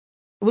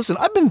listen,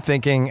 I've been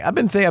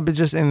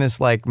just in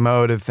this like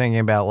mode of thinking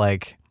about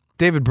like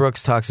David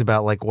Brooks talks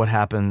about like what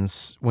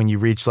happens when you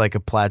reach like a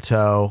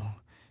plateau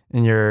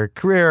in your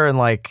career and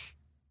like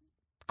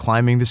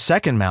climbing the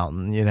second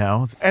mountain, you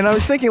know? And I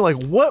was thinking like,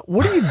 what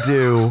do you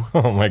do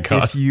oh my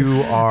God. if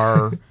you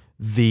are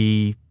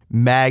the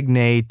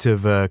magnate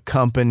of a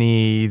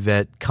company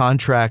that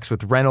contracts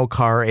with rental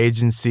car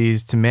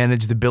agencies to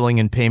manage the billing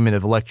and payment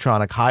of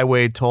electronic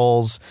highway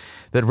tolls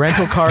that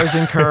rental cars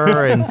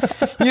incur, and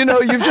you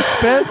know, you've just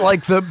spent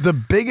like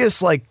the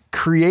biggest like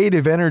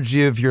creative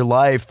energy of your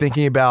life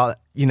thinking about,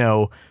 you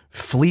know,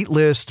 fleet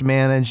list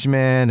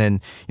management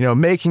and, you know,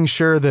 making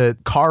sure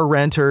that car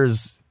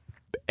renters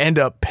end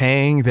up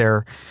paying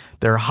their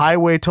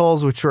highway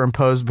tolls, which were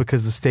imposed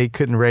because the state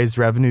couldn't raise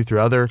revenue through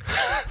other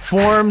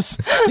forms.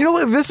 You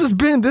know, this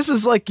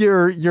is like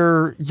your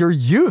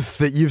youth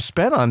that you've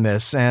spent on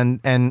this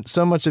and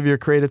so much of your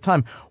creative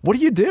time. What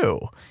do?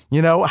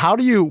 You know,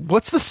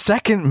 what's the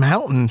second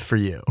mountain for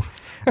you?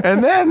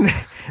 And then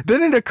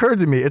it occurred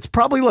to me, it's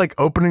probably like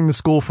opening the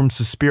school from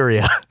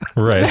Suspiria.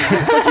 Right.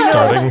 It's like,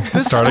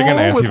 starting an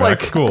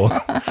anti-vax school.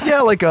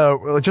 Yeah, like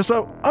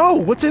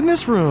what's in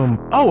this room?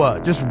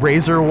 Just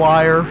razor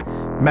wire,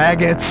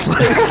 maggots.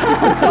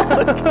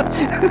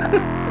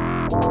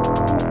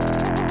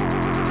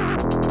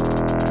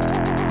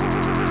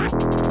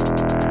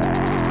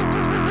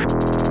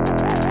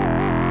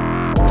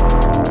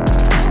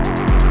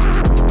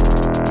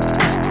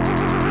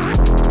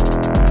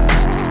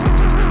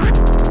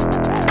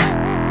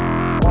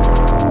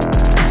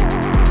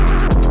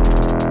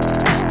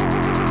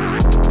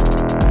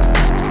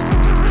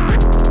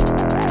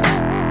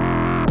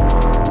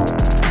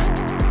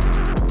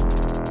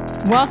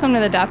 Welcome to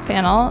the Death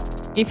Panel.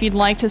 If you'd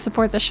like to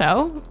support the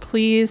show,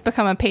 please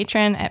become a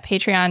patron at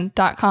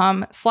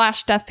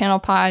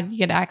patreon.com/deathpanelpod. You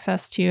get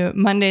access to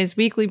Monday's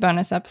weekly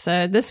bonus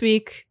episode. This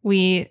week,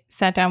 we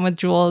sat down with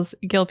Jules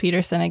Gill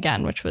Peterson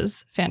again, which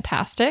was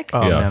fantastic.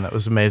 Oh, yeah. Man, that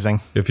was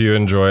amazing. If you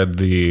enjoyed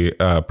the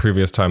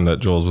previous time that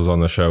Jules was on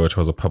the show, which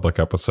was a public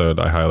episode,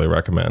 I highly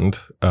recommend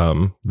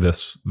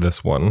this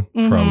one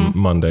from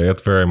Monday.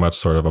 It's very much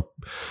sort of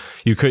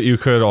you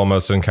could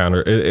almost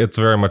encounter it's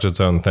very much its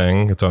own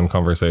thing, its own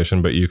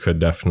conversation, but you could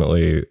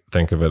definitely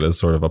think of it as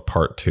sort of a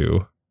part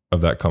two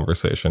of that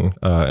conversation.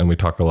 And we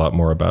talk a lot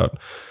more about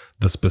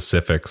the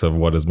specifics of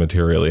what is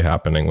materially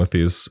happening with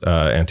these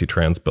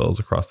anti-trans bills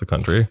across the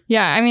country.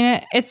 Yeah, I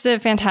mean, it's a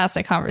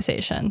fantastic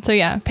conversation. So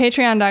yeah,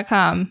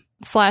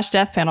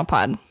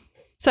 patreon.com/deathpanelpod.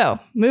 So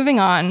moving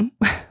on,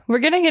 we're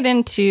going to get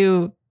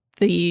into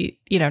the,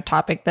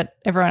 topic that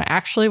everyone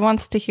actually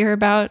wants to hear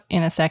about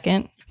in a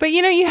second. But,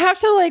 you have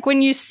to, like,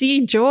 when you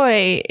see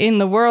joy in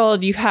the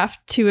world, you have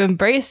to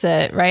embrace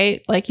it,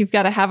 right? Like, you've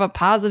got to have a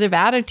positive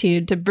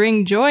attitude to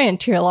bring joy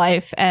into your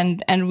life.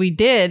 And we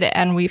did.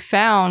 And we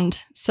found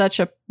such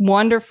a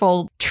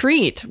wonderful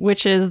treat,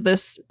 which is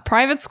this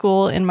private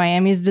school in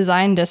Miami's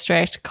design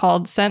district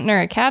called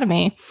Centner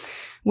Academy,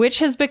 which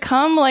has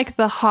become like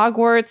the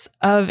Hogwarts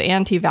of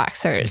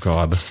anti-vaxxers.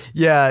 God.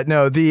 Yeah,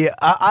 no,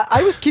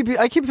 I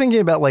keep thinking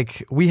about,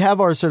 like, we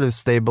have our sort of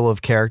stable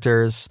of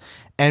characters.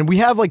 And we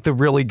have like the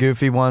really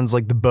goofy ones,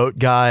 like the boat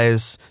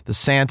guys, the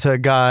Santa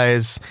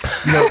guys.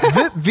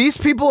 These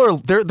people are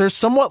they're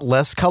somewhat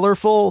less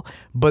colorful,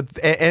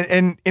 but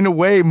and in a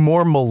way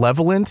more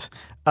malevolent.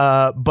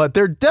 But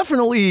they're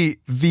definitely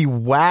the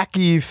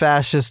wacky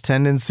fascist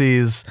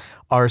tendencies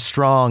are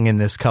strong in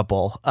this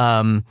couple.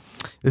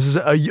 This is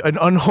an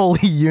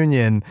unholy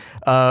union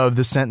of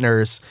the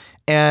Centners.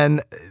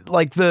 And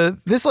like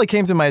this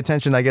came to my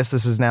attention. I guess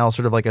this is now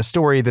sort of like a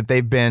story that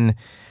they've been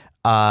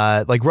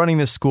like running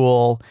this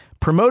school,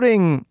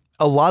 promoting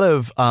a lot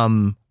of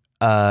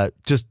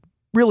just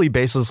really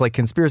baseless like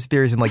conspiracy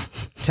theories and like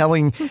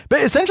but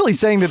essentially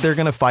saying that they're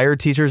going to fire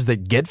teachers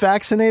that get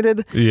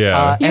vaccinated.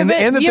 Yeah.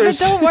 But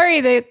don't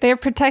worry, they're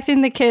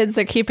protecting the kids.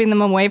 They're keeping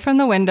them away from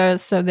the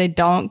windows so they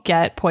don't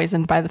get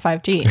poisoned by the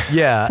 5G.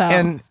 Yeah. So.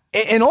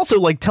 And also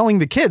like telling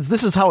the kids,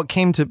 this is how it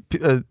came to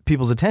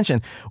people's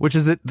attention, which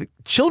is that the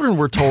children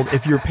were told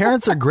if your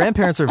parents or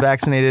grandparents are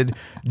vaccinated,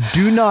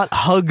 do not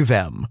hug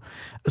them.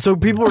 So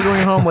people were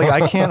going home like,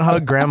 I can't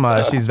hug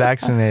grandma. She's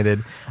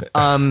vaccinated.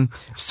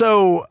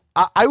 So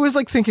I was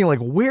like thinking like,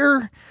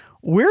 where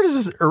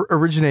does this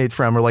originate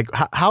from? Or like,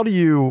 how do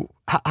you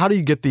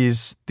get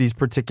these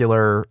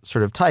particular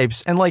sort of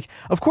types? And like,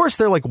 of course,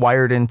 they're like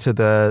wired into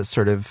the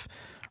sort of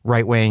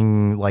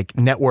right-wing like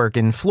network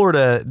in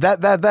Florida.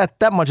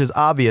 That much is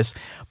obvious.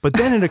 But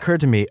then it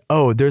occurred to me,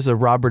 there's a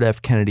Robert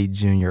F. Kennedy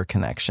Jr.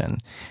 connection.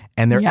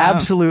 And there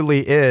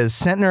absolutely is.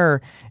 Centner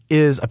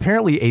is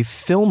apparently a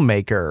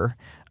filmmaker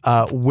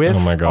with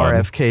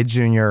RFK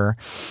Jr.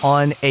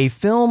 on a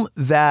film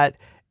that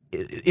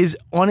is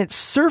on its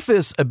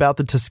surface about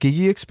the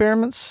Tuskegee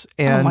experiments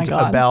and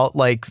about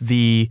like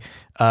the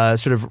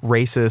sort of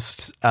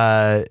racist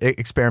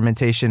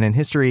experimentation in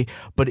history,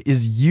 but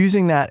is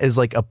using that as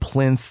like a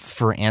plinth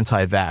for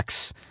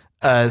anti-vax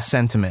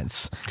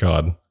sentiments.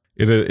 God.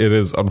 It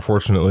is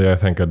unfortunately, I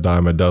think, a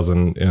dime a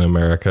dozen in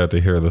America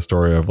to hear the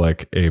story of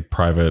like a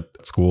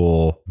private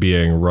school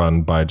being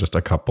run by just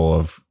a couple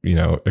of,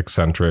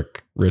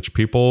 eccentric rich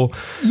people.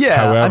 Yeah,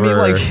 however, I mean,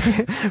 like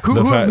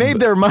who have made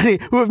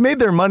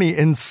their money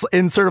in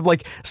sort of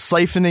like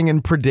siphoning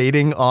and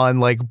predating on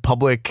like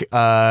public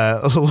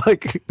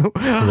public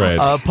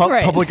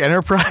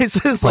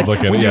enterprises. Public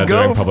like when you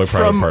go doing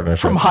public-private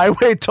partnerships. From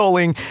highway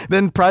tolling,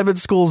 then private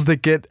schools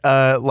that get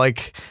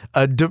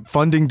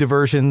funding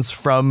diversions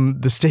from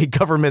the state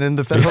government and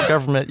the federal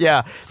government.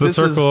 Yeah, it's the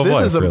circle of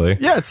life, really.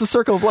 Yeah, it's the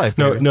circle of life.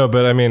 No,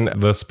 but I mean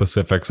the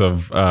specifics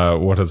of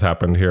what has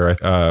happened here.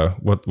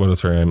 What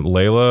is her name?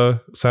 Layla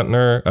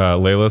Sentner.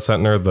 Layla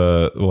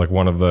Sentner,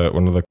 one of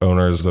the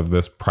owners of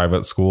this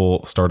private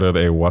school, started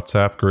a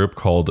WhatsApp group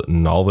called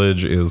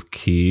Knowledge is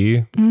Key,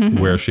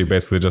 where she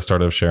basically just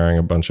started sharing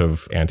a bunch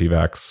of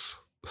anti-vax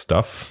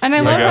stuff. And I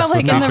love how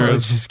like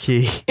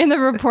in the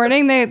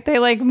reporting they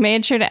like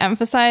made sure to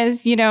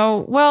emphasize,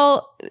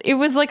 it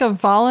was like a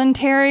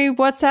voluntary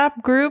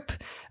WhatsApp group,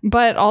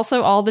 but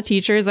also all the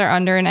teachers are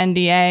under an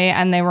NDA,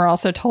 and they were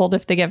also told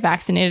if they get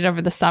vaccinated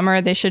over the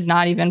summer, they should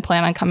not even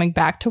plan on coming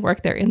back to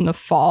work there in the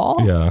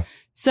fall. Yeah.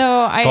 So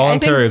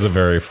voluntary is a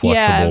very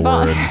flexible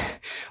word.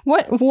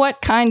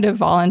 What kind of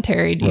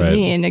voluntary do you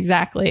mean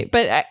exactly?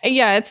 But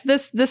it's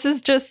this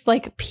is just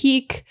like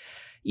peak,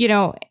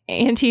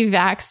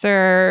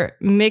 anti-vaxxer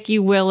Mickey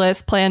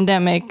Willis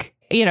pandemic.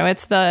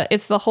 It's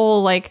the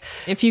whole, like,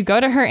 if you go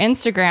to her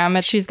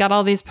Instagram, she's got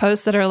all these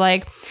posts that are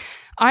like,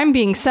 I'm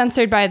being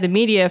censored by the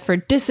media for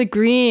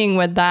disagreeing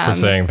with them. For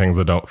saying things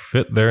that don't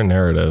fit their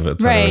narrative,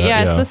 etc. Right,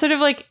 yeah. It's the sort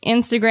of like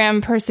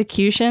Instagram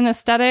persecution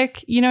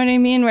aesthetic, you know what I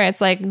mean? Where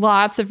it's like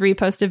lots of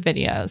reposted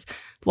videos,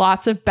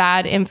 lots of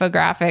bad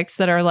infographics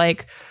that are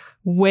like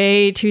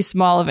way too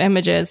small of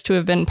images to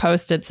have been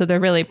posted, so they're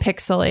really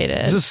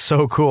pixelated. This is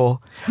so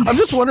cool. I'm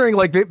just wondering,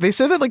 like, they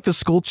said that like the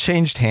school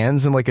changed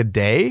hands in like a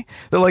day.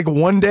 That like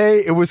one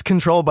day it was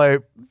controlled by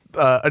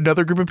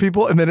another group of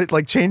people, and then it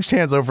like changed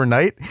hands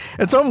overnight.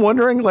 And so I'm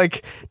wondering,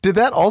 like, did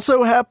that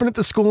also happen at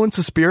the school in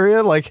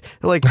Suspiria? Like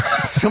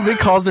somebody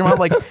calls their mom,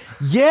 like,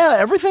 yeah,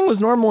 everything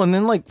was normal, and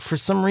then like for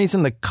some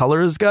reason the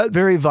colors got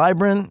very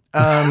vibrant,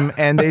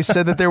 and they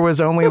said that there was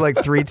only like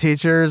 3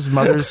 teachers,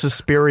 Mother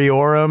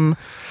Suspiriorum,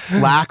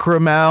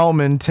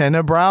 Lacrimam, and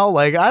Tenebrow.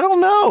 Like, I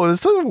don't know,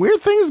 there's some weird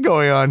things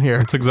going on here.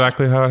 That's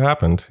exactly how it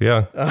happened.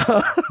 Yeah.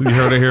 You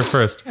heard it here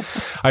first.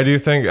 I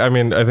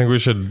think we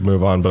should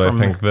move on, but I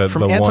think that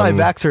from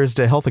anti-vaxxers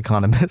to health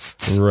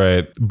economists.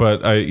 Right.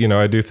 But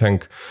I do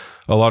think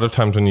a lot of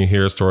times when you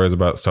hear stories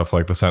about stuff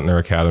like the Sentner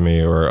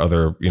Academy or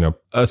other,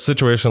 a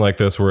situation like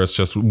this where it's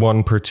just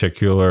one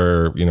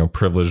particular,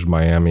 privileged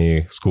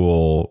Miami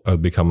school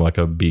become like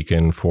a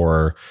beacon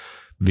for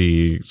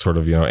the sort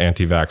of,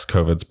 anti-vax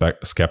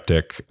COVID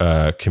skeptic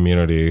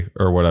community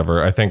or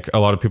whatever. I think a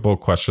lot of people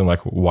question,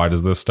 like, why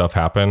does this stuff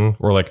happen?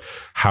 Or like,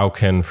 how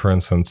can, for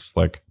instance,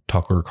 like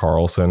Tucker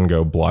Carlson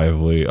go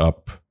blithely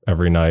up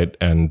every night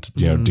and,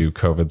 do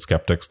COVID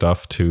skeptic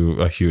stuff to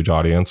a huge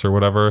audience or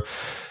whatever?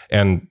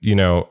 And,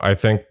 I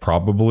think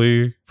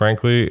probably,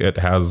 frankly, it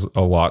has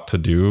a lot to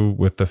do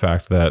with the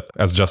fact that,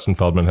 as Justin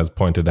Feldman has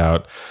pointed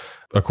out,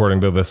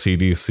 according to the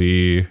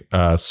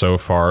CDC, so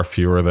far,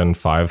 fewer than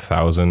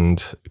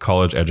 5,000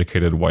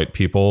 college-educated white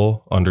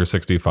people under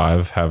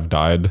 65 have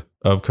died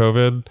of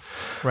COVID.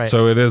 Right.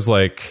 So it is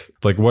like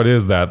what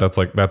is that? That's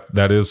like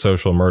that is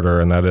social murder,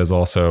 and that is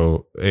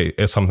also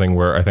something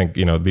where I think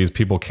these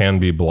people can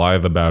be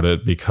blithe about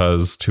it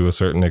because to a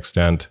certain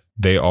extent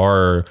they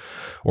are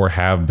or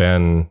have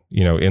been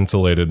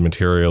insulated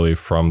materially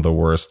from the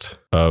worst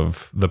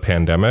of the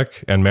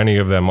pandemic, and many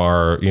of them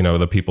are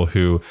the people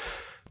who,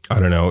 I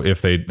don't know,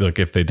 if they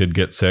did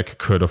get sick,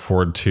 could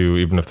afford to,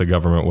 even if the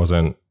government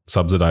wasn't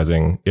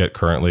subsidizing it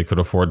currently, could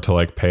afford to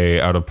like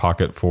pay out of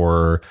pocket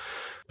for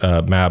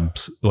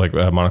MABs, like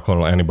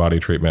monoclonal antibody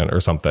treatment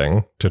or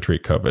something to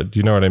treat COVID.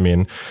 You know what I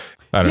mean?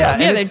 I don't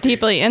know. Yeah, they're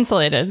deeply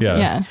insulated.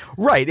 Yeah.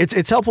 Right.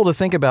 It's helpful to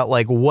think about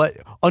like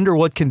under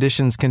what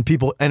conditions can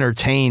people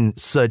entertain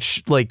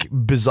such like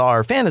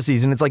bizarre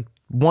fantasies, and it's like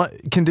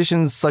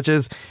conditions such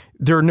as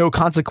there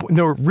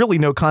are really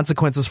no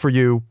consequences for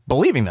you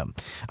believing them.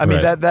 I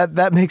mean,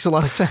 that makes a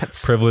lot of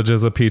sense. Privilege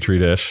is a petri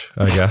dish,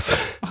 I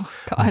guess. Oh,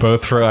 God.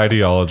 Both for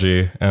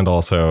ideology and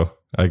also,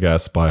 I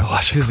guess,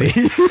 biologically.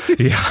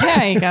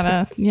 Yeah, you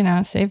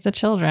gotta, save the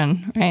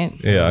children, right?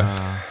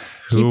 Yeah.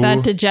 Keep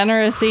that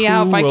degeneracy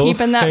out by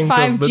keeping that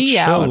 5G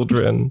out.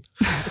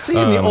 See,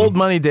 in the old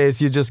money days,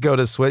 you just go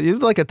to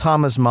Switzerland. Like a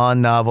Thomas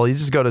Mann novel. You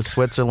just go to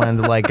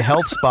Switzerland, like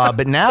health spa.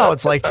 But now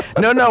it's like,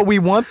 no, we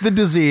want the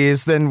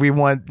disease, then we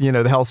want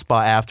the health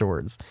spa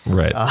afterwards.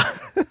 Right.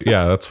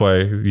 Yeah, that's why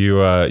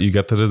you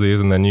get the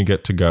disease, and then you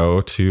get to go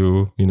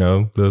to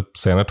the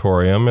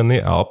sanatorium in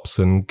the Alps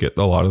and get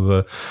a lot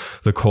of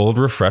the cold,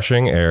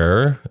 refreshing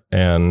air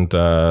and.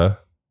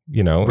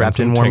 Wrapped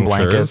in warm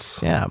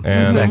blankets. Yeah.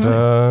 And,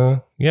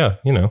 exactly.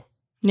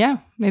 Yeah.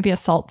 Maybe a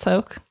salt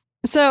soak.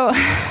 So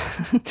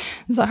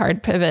it's a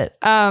hard pivot.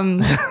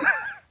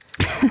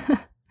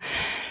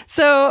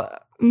 So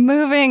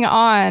moving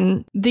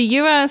on, the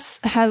U.S.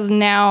 has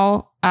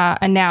now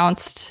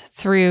announced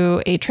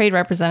through a trade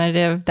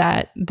representative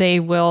that they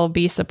will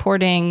be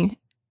supporting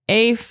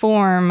a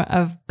form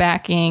of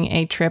backing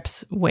a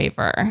TRIPS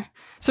waiver.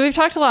 So we've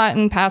talked a lot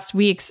in past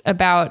weeks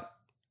about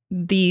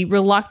the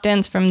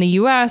reluctance from the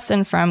U.S.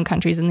 and from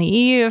countries in the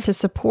EU to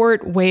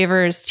support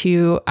waivers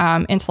to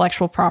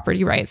intellectual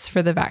property rights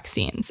for the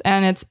vaccines.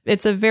 And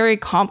it's a very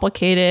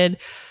complicated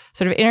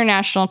sort of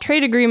international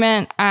trade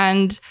agreement,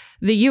 and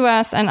the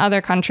US and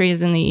other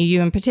countries in the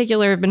EU in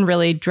particular have been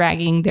really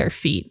dragging their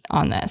feet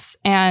on this.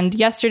 And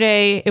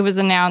yesterday, it was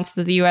announced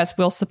that the US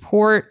will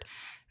support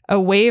a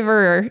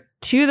waiver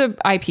to the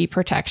IP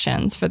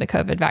protections for the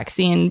COVID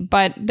vaccine,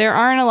 but there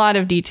aren't a lot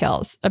of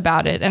details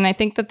about it. And I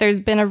think that there's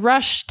been a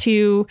rush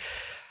to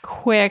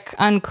quick,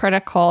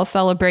 uncritical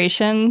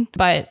celebration,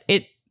 but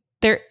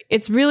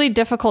it's really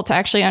difficult to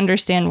actually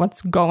understand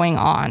what's going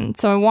on.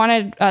 So I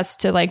wanted us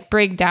to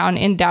break down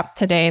in depth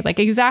today,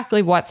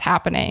 exactly what's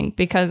happening,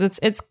 because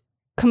it's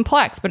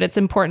complex, but it's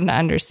important to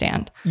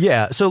understand.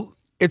 Yeah. So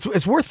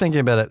it's worth thinking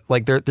about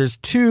it. There's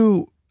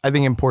two, I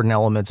think, important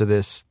elements of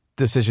this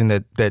decision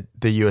that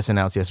the U.S.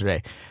 announced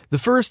yesterday. The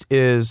first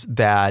is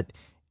that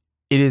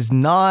it is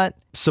not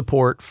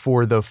support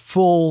for the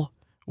full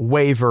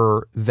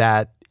waiver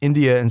that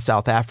India and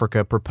South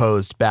Africa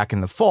proposed back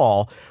in the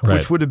fall, right,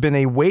 which would have been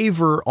a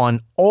waiver on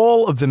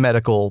all of the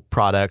medical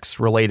products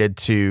related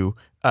to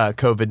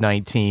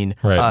COVID-19.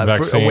 Right.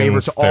 Vaccines, a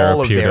waiver to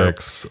all of their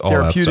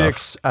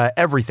therapeutics,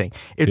 everything.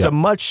 It's a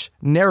much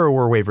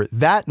narrower waiver.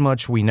 That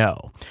much we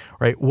know,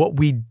 right? What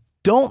we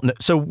don't know,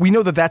 so we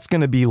know that that's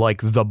going to be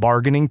the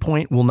bargaining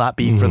point will not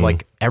be for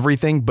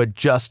everything, but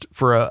just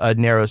for a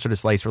narrow sort of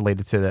slice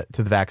related to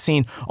the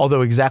vaccine.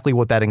 Although exactly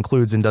what that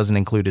includes and doesn't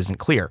include isn't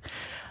clear.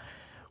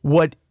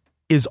 What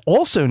is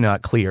also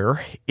not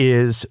clear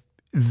is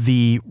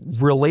the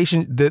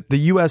relation that the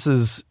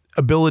U.S.'s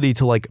ability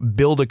to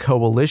build a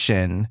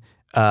coalition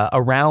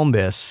around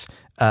this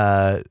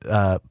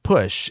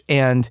push.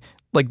 And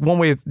one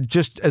way,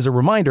 just as a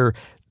reminder,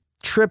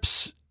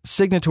 TRIPS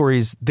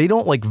signatories, they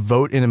don't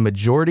vote in a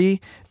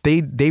majority.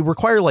 They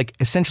require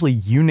essentially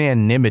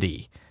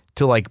unanimity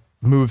to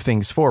move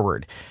things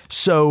forward.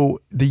 So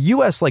the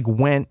U.S.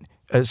 went.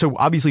 So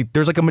obviously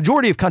there's a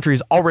majority of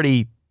countries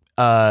already.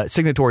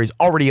 Signatories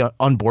already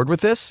on board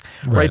with this,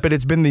 right? But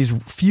it's been these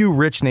few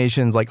rich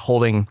nations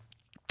holding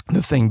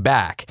the thing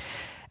back.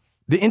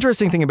 The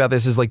interesting thing about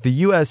this is the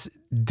U.S.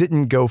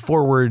 didn't go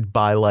forward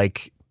by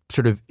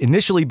sort of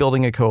initially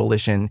building a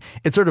coalition.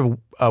 It sort of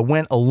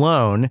went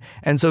alone.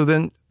 And so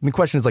then the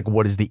question is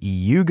what is the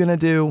EU going to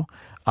do?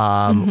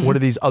 What are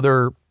these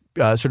other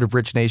sort of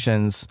rich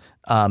nations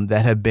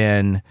that have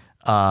been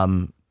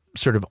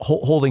sort of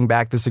holding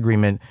back this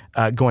agreement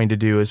going to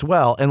do as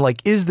well? And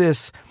is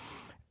this,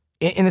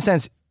 in a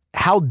sense,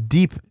 how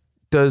deep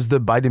does the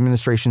Biden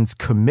administration's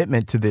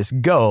commitment to this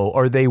go?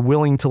 Are they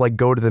willing to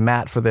go to the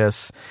mat for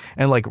this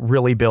and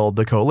really build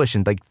the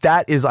coalition?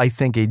 That is, I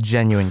think, a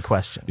genuine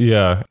question.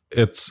 Yeah,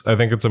 I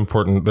think it's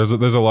important. There's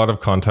a lot of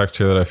context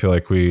here that I feel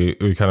we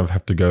kind of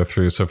have to go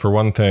through. So for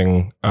one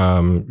thing,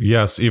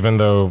 yes, even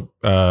though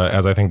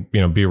as I think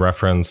B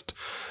referenced,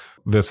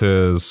 this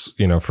is,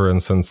 for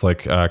instance,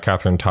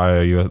 Catherine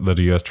Tai, the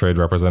U.S. trade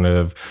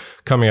representative,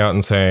 coming out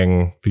and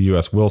saying the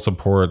U.S. will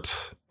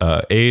support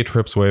a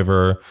TRIPS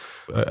waiver.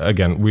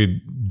 Again,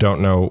 we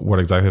don't know what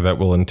exactly that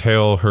will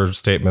entail. Her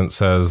statement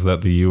says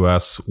that the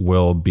U.S.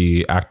 will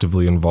be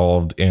actively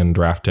involved in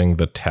drafting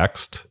the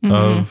text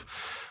of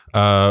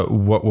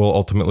what will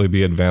ultimately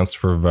be advanced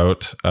for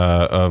vote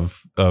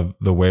of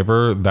the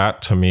waiver.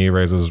 That to me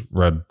raises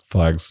red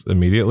flags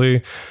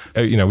immediately.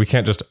 We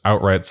can't just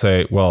outright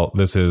say, well,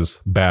 this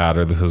is bad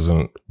or this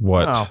isn't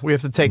what. Oh, we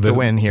have to take the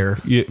win here.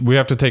 We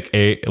have to take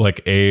a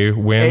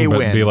win,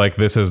 but be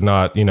this is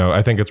not,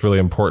 I think it's really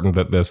important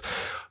that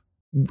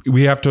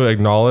we have to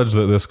acknowledge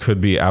that this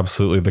could be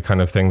absolutely the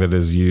kind of thing that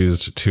is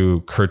used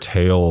to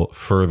curtail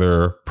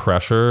further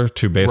pressure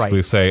to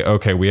basically say,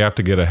 okay, we have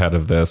to get ahead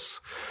of this.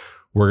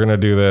 We're going to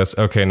do this.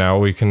 Okay, now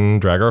we can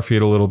drag our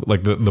feet a little,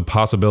 the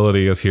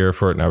possibility is here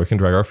for it. Now we can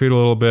drag our feet a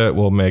little bit.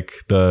 We'll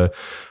make the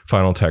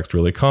final text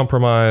really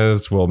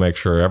compromised. We'll make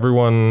sure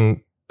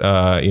everyone,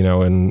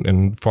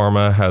 in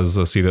pharma has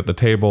a seat at the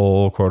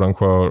table, quote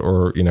unquote,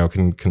 or,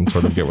 can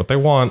sort of get what they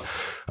want.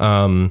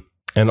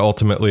 And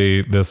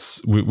ultimately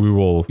we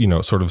will,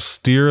 sort of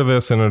steer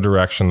this in a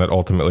direction that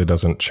ultimately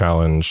doesn't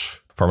challenge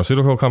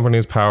pharmaceutical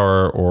companies'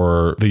 power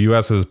or the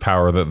U.S.'s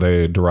power that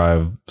they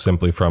derive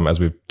simply from, as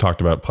we've talked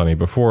about plenty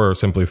before,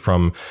 simply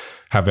from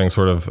having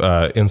sort of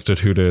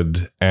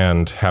instituted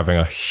and having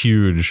a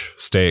huge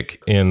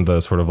stake in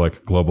the sort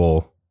of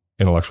global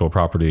intellectual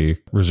property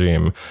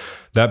regime.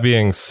 That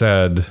being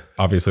said,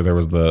 obviously there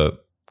was the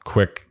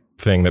quick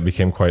thing that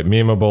became quite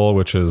memeable,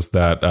 which is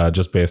that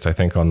just based, I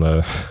think, on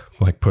the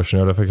push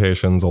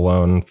notifications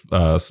alone,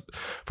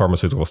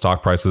 pharmaceutical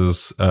stock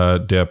prices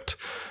dipped.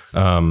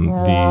 One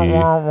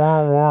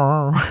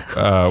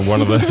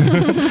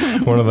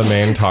of the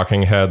main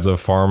talking heads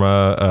of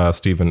pharma,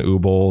 Stephen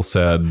Ubel,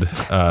 said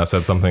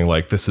something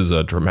like, "This is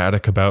a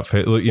dramatic about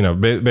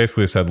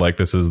basically said like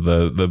this is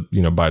the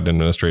Biden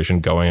administration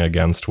going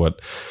against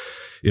what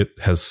it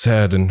has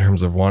said in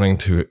terms of wanting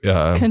to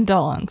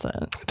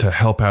condolences to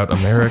help out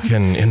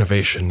American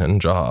innovation and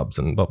jobs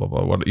and blah blah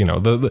blah. What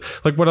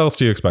like what else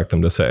do you expect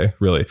them to say,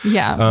 really?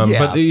 Yeah.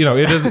 But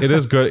it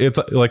is good. It's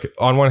like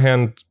on one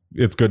hand,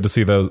 it's good to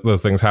see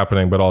those things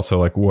happening, but also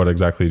like what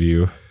exactly do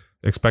you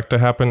expect to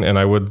happen? And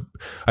I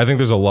think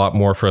there's a lot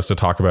more for us to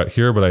talk about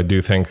here, but I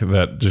do think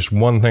that just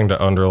one thing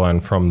to underline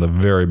from the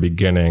very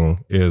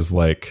beginning is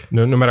like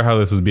no matter how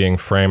this is being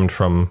framed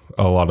from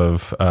a lot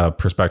of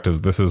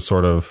perspectives, this is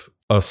sort of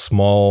a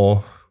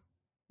small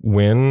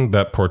win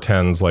that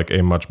portends like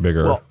a much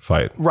bigger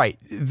fight. Right.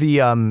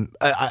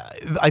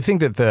 I think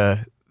that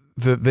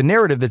the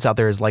narrative that's out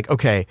there is like,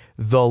 okay,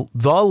 the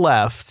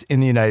left in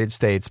the United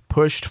States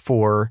pushed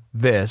for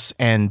this,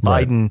 and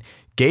Biden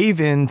gave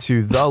in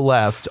to the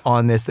left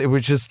on this,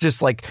 which is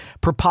just like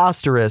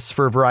preposterous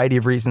for a variety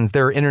of reasons.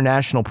 There are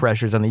international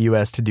pressures on the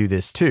U.S. to do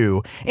this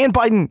too, and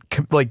Biden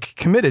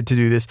committed to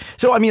do this.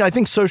 So I mean, I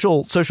think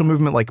social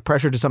movement like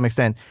pressure to some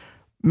extent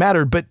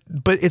mattered, but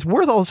it's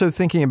worth also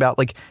thinking about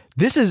like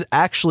this is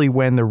actually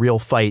when the real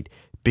fight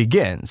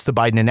begins. The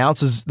Biden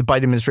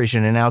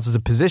administration announces a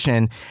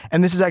position,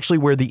 and this is actually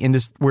where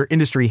where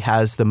industry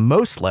has the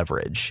most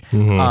leverage.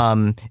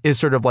 Is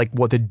sort of like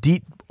what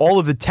all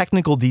of the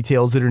technical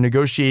details that are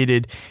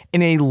negotiated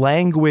in a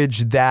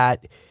language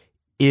that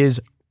is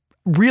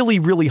really,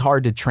 really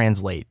hard to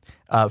translate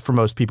for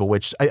most people,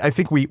 which I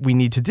think we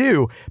need to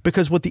do,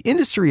 because what the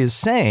industry is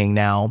saying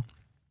now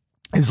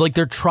is like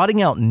they're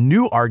trotting out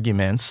new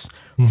arguments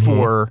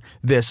for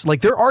this.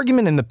 Like their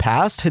argument in the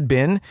past had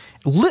been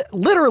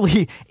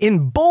literally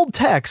in bold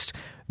text,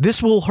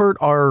 this will hurt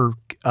our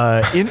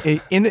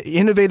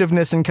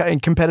innovativeness and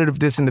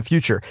competitiveness in the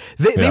future.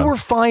 They were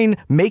fine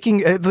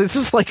making this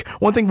is like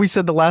one thing we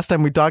said the last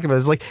time we talked about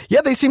is like,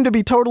 yeah, they seem to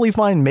be totally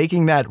fine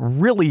making that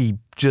really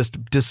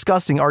just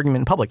disgusting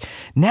argument in public.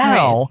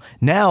 Now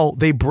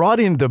they brought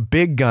in the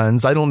big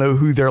guns. I don't know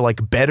who their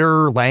like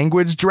better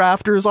language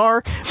drafters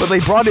are, but they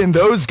brought in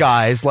those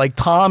guys like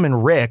Tom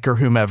and Rick or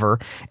whomever.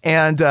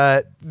 And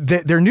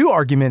their new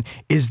argument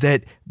is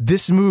that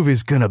this move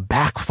is going to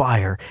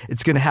backfire.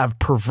 It's going to have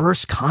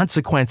perverse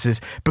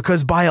consequences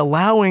because by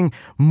allowing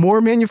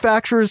more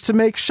manufacturers to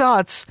make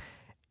shots,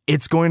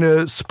 it's going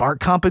to spark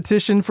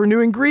competition for new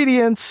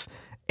ingredients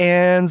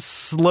and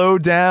slow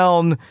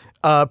down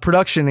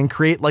production and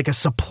create like a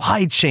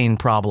supply chain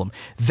problem.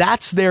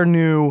 That's their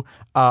new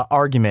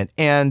argument.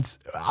 And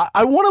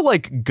I want to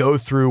like go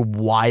through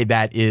why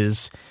that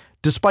is,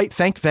 despite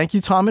thank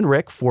you, Tom and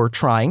Rick, for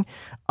trying,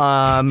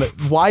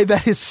 why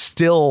that is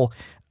still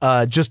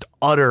just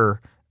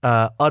utter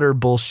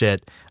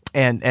bullshit.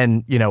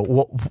 And you know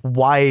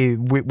why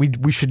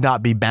we should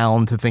not be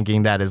bound to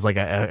thinking that is like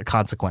a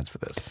consequence for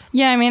this.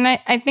 Yeah, I mean,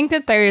 I think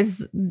that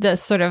there's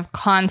this sort of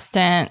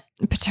constant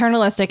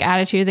paternalistic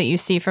attitude that you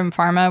see from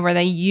pharma where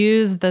they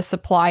use the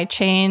supply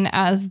chain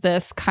as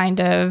this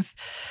kind of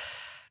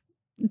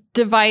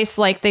device.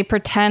 Like they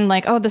pretend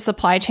like, oh, the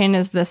supply chain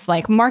is this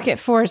like market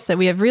force that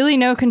we have really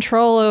no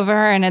control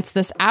over, and it's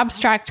this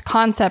abstract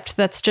concept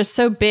that's just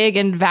so big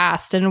and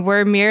vast, and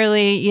we're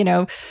merely, you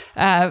know,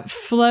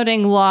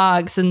 floating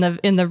logs in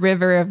the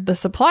river of the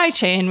supply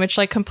chain, which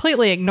like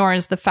completely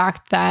ignores the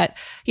fact that,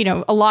 you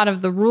know, a lot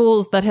of the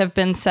rules that have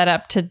been set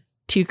up to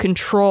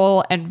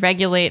control and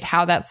regulate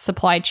how that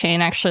supply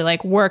chain actually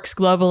like works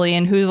globally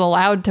and who's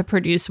allowed to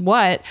produce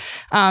what,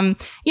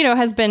 you know,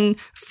 has been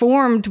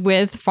formed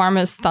with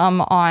pharma's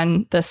thumb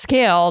on the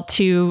scale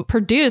to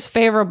produce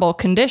favorable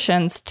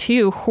conditions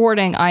to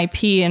hoarding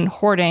IP and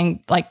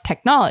hoarding like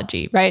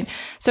technology, right?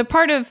 So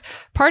part of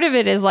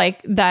it is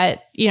like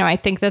that, you know, I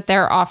think that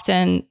they're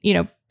often, you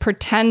know,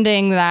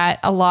 pretending that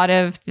a lot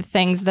of the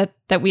things that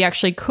we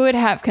actually could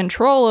have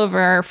control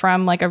over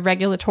from like a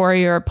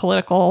regulatory or a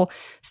political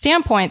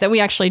standpoint, that we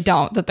actually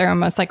don't, that they're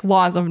almost like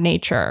laws of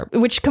nature,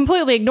 which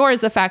completely ignores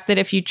the fact that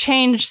if you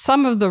change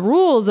some of the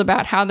rules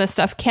about how this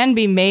stuff can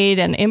be made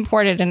and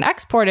imported and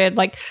exported,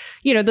 like,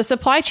 you know, the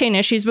supply chain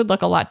issues would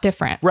look a lot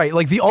different. Right.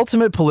 Like the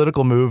ultimate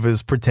political move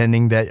is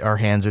pretending that our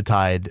hands are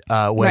tied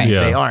when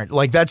they aren't.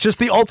 Like that's just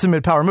the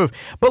ultimate power move.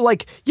 But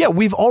like, yeah,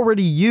 we've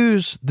already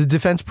used the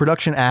Defense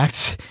Production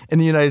Act in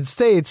the United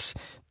States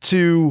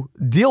to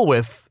deal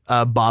with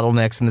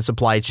bottlenecks in the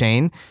supply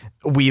chain.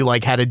 We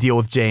like had to deal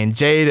with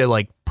J&J to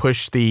like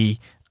push the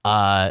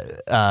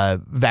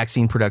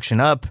vaccine production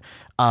up.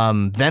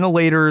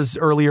 Ventilators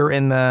earlier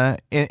in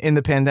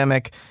the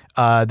pandemic,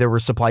 there were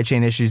supply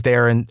chain issues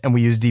there, and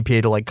we used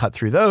DPA to like cut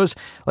through those.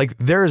 Like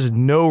there is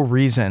no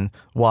reason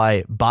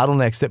why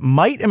bottlenecks that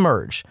might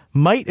emerge,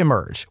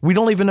 we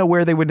don't even know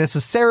where they would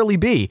necessarily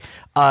be,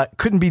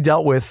 couldn't be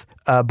dealt with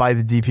by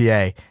the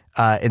DPA.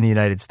 In the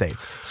United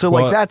States. So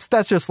like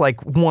that's just like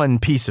one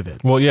piece of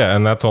it. Well, yeah,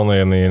 and that's only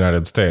in the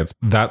United States.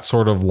 That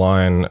sort of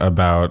line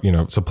about, you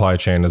know, supply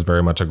chain is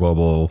very much a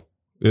global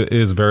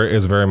is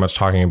very much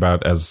talking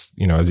about, as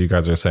you know, as you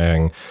guys are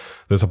saying,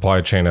 the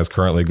supply chain as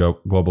currently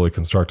globally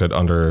constructed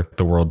under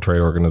the World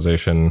Trade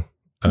Organization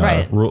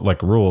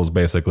rules,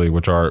 basically,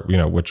 which are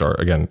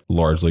again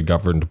largely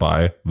governed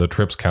by the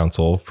TRIPS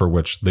Council, to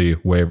which the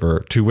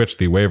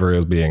waiver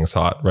is being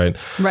sought, right?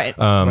 Right.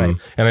 And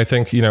I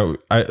think, you know,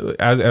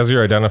 as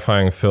you're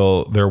identifying,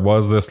 Phil, there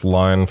was this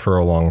line for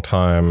a long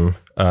time.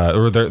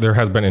 Or there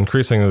has been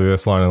increasingly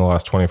this line in the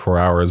last 24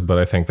 hours, but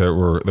I think there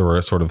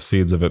were sort of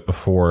seeds of it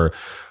before,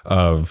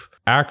 of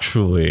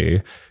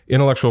actually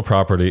intellectual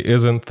property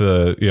isn't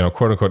the, you know,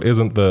 quote unquote,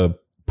 isn't the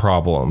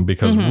problem,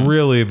 because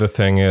really the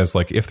thing is,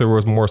 like, if there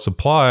was more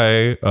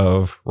supply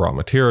of raw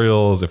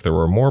materials, if there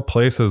were more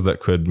places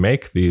that could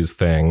make these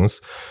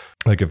things,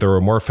 like if there were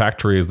more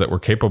factories that were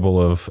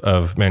capable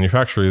of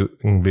manufacturing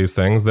these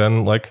things,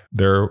 then like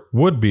there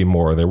would be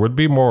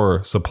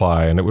more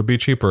supply, and it would be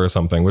cheaper or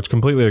something, which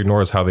completely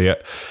ignores how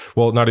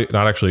not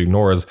actually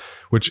ignores,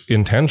 which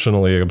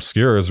intentionally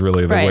obscures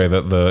really the way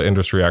that the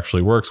industry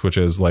actually works, which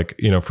is like,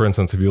 you know, for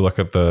instance, if you look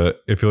at the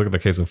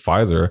case of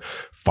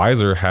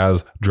Pfizer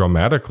has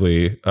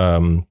dramatically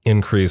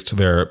increased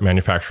their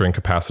manufacturing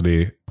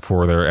capacity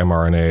for their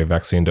mRNA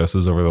vaccine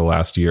doses over the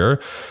last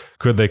year.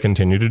 Could they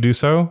continue to do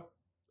so?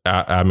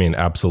 I mean,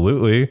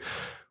 absolutely.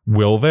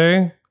 Will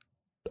they?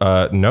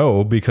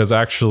 No, because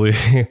actually,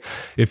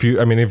 if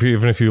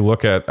you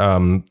look at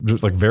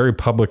like very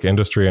public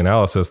industry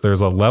analysis,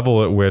 there's a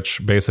level at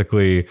which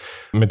basically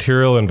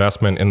material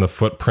investment in the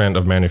footprint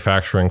of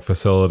manufacturing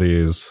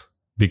facilities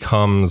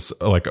becomes,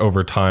 like,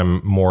 over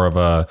time more of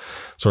a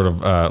sort of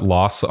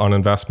loss on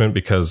investment,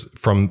 because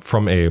from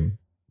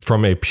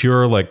a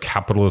pure like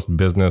capitalist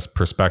business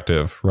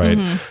perspective, right?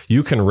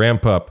 You can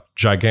ramp up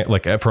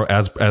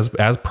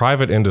as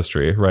private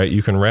industry, right?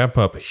 You can ramp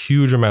up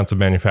huge amounts of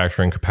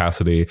manufacturing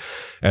capacity,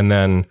 and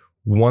then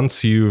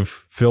once you've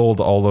filled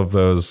all of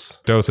those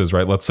doses,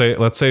 right? Let's say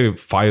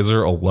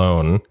Pfizer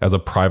alone as a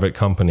private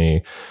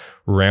company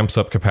ramps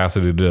up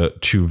capacity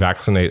to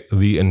vaccinate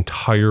the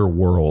entire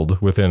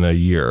world within a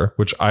year,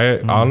 which I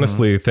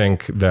honestly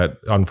think that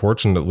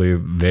unfortunately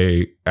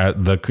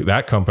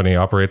that company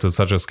operates at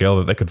such a scale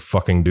that they could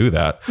fucking do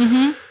that.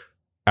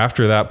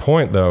 After that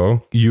point,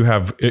 though, you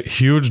have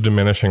huge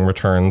diminishing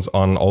returns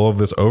on all of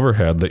this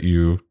overhead that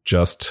you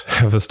just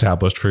have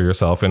established for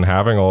yourself in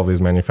having all of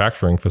these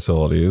manufacturing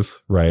facilities,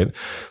 right?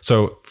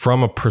 So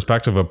from a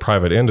perspective of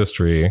private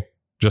industry,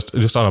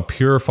 just on a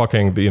pure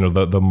fucking, you know,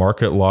 the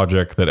market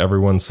logic that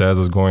everyone says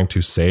is going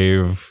to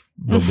save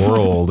the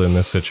world in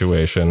this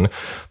situation,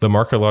 the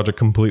market logic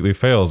completely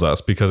fails us,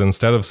 because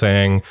instead of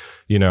saying,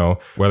 you know,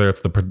 whether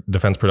it's the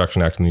Defense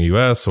Production Act in the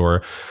US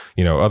or,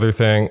 you know, other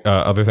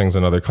things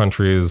in other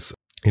countries,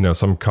 you know,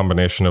 some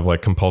combination of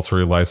like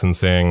compulsory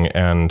licensing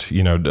and,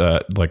 you know,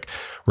 like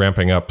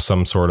ramping up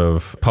some sort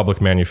of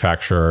public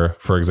manufacturer,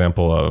 for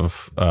example,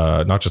 of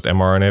not just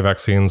mRNA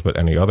vaccines, but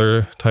any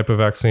other type of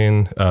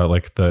vaccine,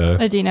 like the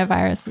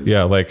adenoviruses.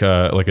 Yeah, like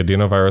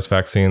adenovirus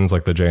vaccines,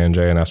 like the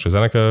J&J and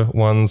AstraZeneca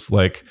ones.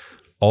 Like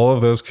all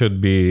of those could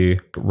be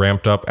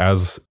ramped up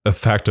as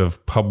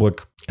effective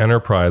public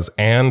enterprise,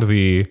 and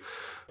the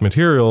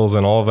materials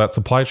and all of that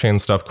supply chain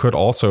stuff could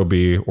also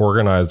be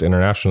organized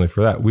internationally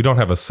for that. We don't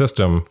have a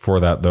system for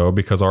that, though,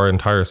 because our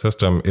entire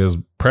system is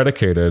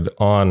predicated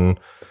on,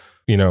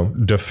 you know,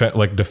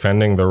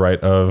 defending the right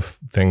of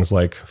things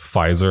like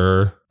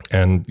Pfizer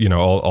and, you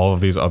know, all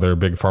of these other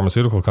big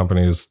pharmaceutical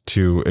companies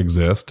to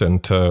exist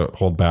and to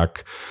hold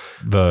back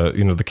the,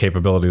 you know, the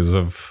capabilities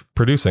of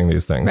producing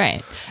these things.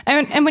 Right.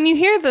 And when you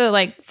hear the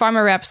like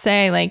pharma reps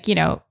say, like, you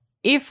know,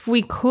 if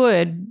we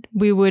could,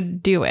 we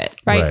would do it,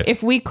 right?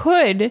 If we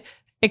could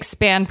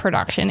expand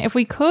production, if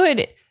we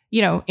could,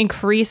 you know,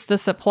 increase the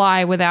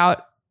supply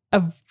without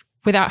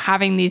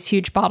having these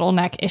huge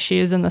bottleneck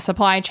issues in the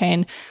supply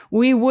chain,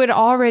 we would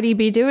already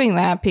be doing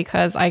that,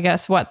 because I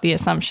guess the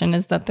assumption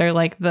is that they're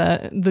like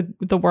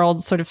the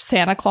world's sort of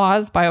Santa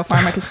Claus,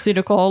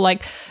 biopharmaceutical,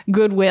 like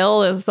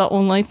goodwill is the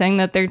only thing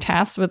that they're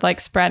tasked with like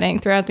spreading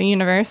throughout the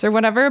universe or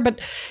whatever. But,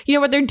 you know,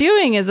 what they're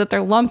doing is that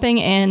they're lumping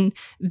in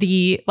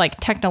the like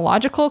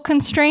technological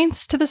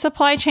constraints to the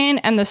supply chain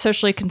and the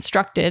socially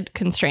constructed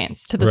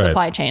constraints to the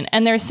supply chain.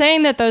 And they're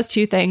saying that those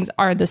two things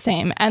are the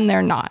same, and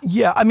they're not.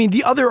 Yeah. I mean,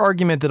 the other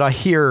argument that I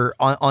hear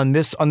on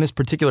this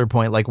particular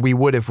point, like we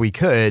would if we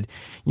could,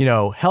 you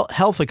know,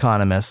 health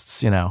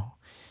economists, you know,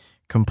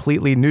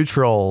 completely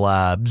neutral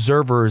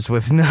observers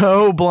with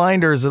no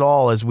blinders at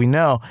all, as we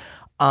know,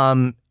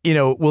 you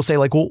know, will say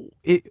like, well,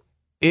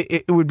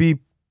 it would be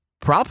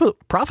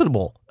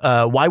profitable.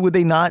 Why would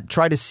they not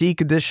try to seek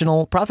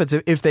additional profits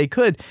if they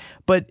could?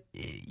 But,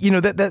 you know,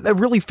 that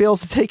really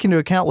fails to take into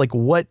account like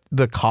what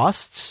the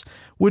costs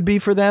would be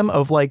for them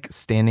of like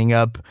standing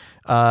up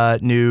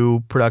new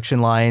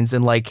production lines,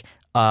 and like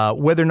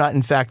whether or not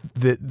in fact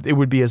that it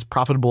would be as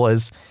profitable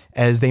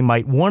as they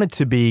might want it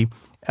to be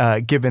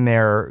given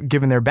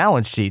their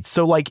balance sheets.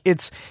 So like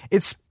it's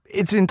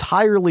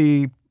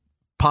entirely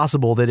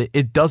possible that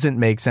it doesn't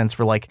make sense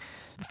for like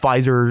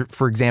Pfizer,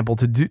 for example,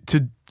 to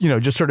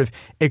just sort of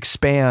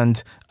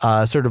expand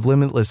sort of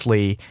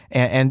limitlessly.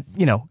 And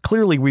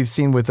clearly we've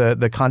seen with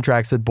the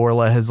contracts that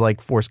Bourla has like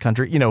forced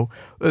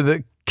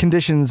the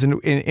conditions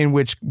in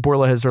which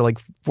Bourla has sort of like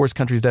forced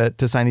countries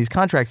to sign these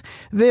contracts.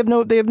 They have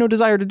no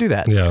desire to do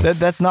that. Yeah.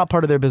 That's not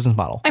part of their business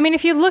model. I mean,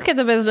 if you look at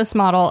the business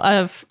model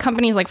of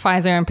companies like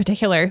Pfizer in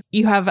particular,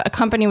 you have a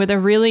company with a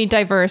really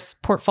diverse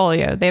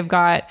portfolio. They've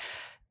got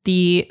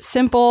the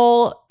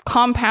simple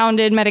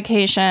compounded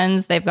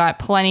medications. They've got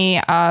plenty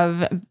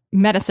of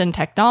medicine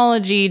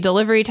technology,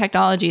 delivery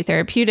technology,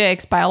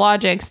 therapeutics,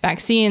 biologics,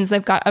 vaccines.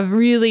 They've got a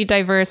really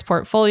diverse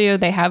portfolio.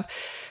 They have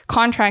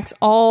contracts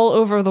all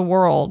over the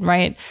world,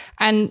 right?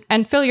 And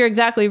Phil, you're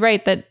exactly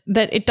right that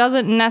it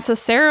doesn't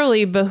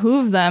necessarily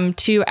behoove them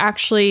to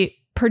actually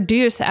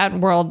produce at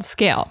world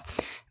scale.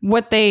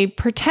 What they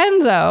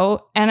pretend,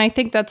 though, and I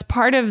think that's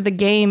part of the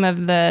game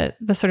of the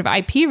sort of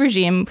IP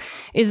regime,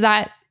 is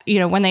that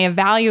when they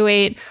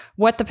evaluate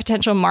what the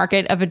potential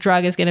market of a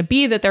drug is going to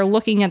be, that they're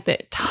looking at the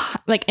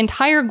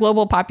entire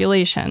global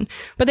population,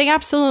 but they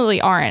absolutely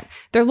aren't.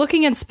 They're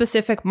looking at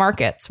specific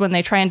markets when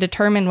they try and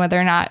determine whether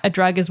or not a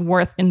drug is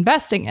worth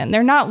investing in.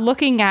 They're not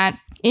looking at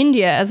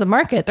India as a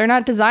market. They're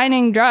not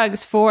designing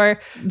drugs for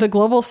the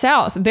global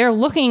south. They're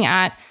looking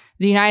at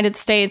the United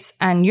States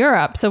and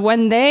Europe. So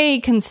when they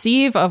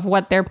conceive of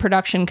what their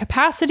production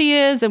capacity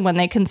is, and when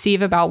they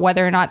conceive about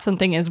whether or not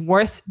something is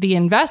worth the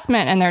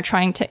investment, and they're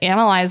trying to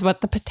analyze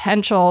what the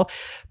potential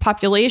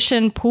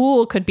population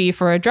pool could be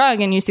for a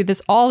drug, and you see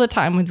this all the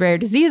time with rare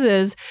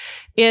diseases,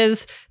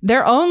 is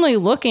they're only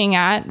looking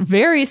at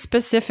very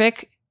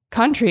specific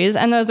countries,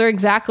 and those are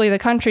exactly the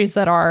countries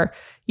that are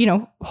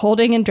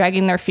holding and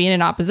dragging their feet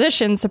in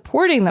opposition,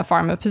 supporting the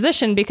pharma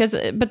position,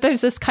 but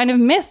there's this kind of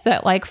myth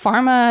that like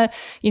pharma,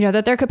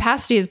 that their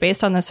capacity is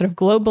based on this sort of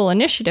global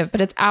initiative, but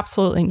it's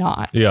absolutely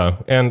not. Yeah.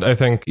 And I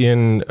think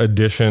in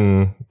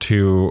addition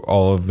to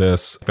all of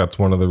this, that's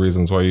one of the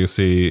reasons why you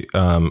see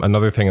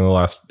another thing in the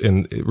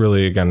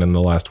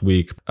last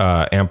week,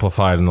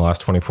 amplified in the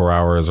last 24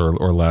 hours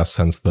or less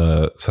since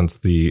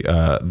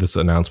this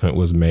announcement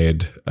was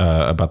made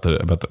about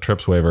the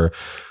TRIPS waiver.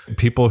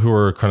 People who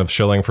are kind of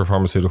shilling for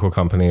pharmaceutical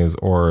companies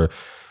or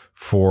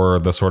for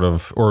the sort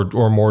of,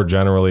 or more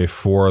generally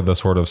for the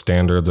sort of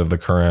standards of the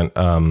current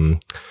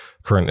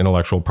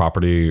intellectual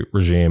property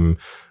regime,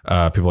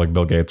 people like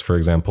Bill Gates, for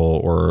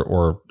example,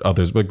 or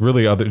others, like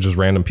really other just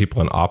random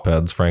people in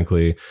op-eds,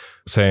 frankly,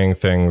 saying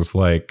things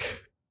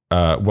like,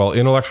 well,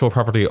 intellectual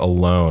property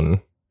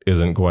alone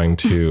isn't going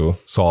to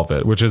solve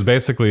it, which is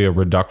basically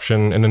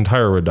an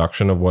entire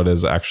reduction of what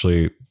is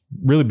actually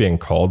really being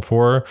called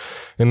for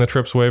in the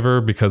TRIPS waiver,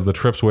 because the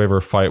TRIPS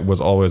waiver fight was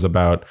always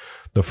about,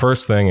 the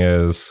first thing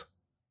is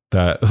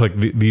that like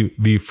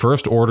the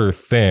first order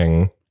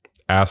thing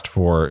asked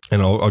for,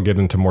 and I'll get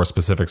into more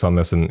specifics on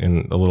this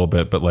in a little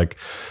bit, but like,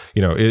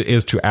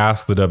 is to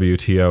ask the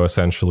WTO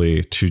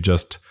essentially to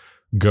just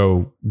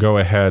go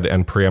ahead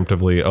and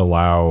preemptively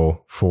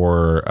allow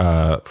for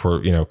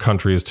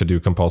countries to do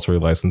compulsory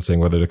licensing,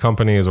 whether to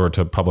companies or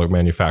to public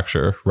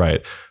manufacture,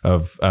 right,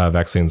 of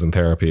vaccines and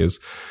therapies.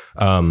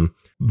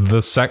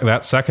 That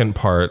second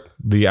part,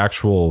 the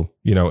actual,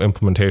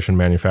 implementation,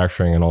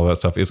 manufacturing, and all that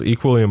stuff is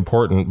equally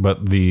important,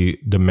 but the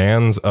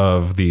demands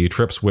of the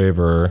TRIPS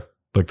waiver,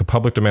 like the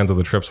public demands of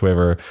the TRIPS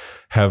waiver,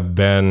 have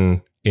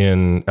been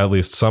in at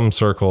least some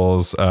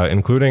circles,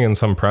 including in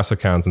some press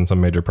accounts and some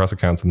major press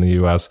accounts in the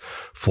US,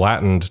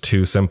 flattened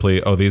to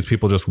simply, these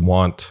people just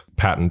want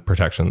patent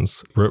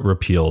protections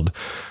repealed.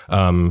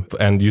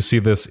 And you see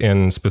this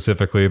in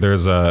specifically,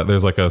 there's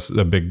like a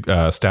big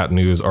Stat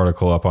News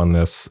article up on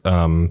this,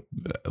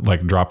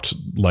 dropped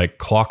like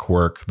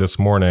clockwork this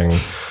morning,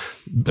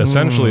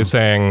 essentially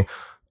saying,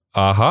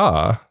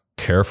 aha,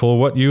 careful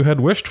what you had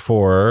wished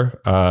for.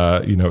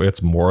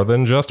 It's more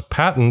than just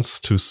patents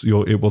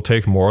it will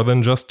take more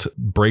than just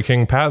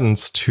breaking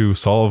patents to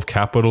solve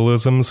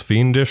capitalism's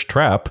fiendish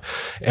trap.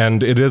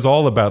 And it is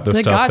all about this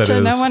stuff that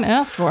is no one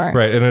asked for.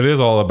 Right. And it is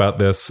all about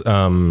this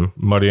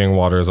muddying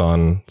waters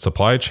on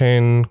supply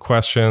chain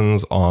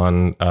questions,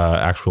 on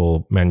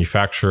actual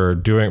manufacture,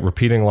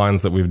 repeating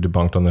lines that we've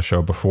debunked on the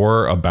show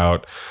before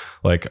about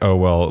like,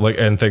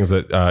 and things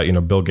that,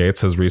 Bill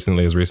Gates has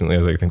recently as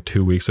I think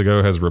 2 weeks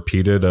ago has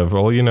repeated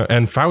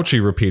and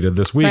Fauci repeated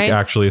this week, right,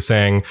 actually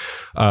saying,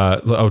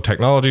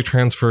 technology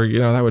transfer,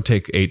 that would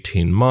take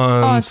 18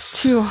 months. Oh,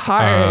 it's too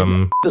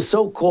hard. The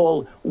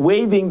so-called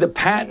waiving the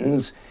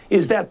patents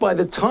is that by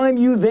the time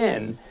you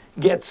then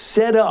get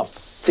set up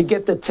to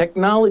get the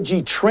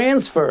technology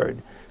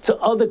transferred to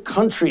other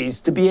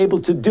countries to be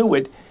able to do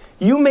it,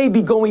 you may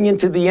be going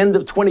into the end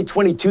of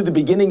 2022, the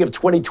beginning of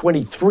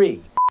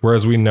 2023.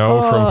 Whereas we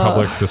know from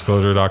public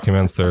disclosure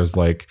documents, there's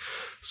like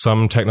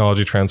some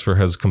technology transfer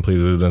has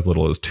completed in as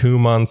little as 2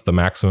 months. The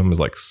maximum is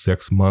like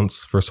 6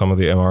 months for some of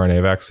the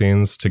mRNA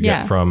vaccines to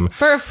get from...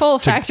 For a full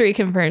factory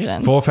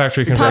conversion. Full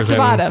factory conversion.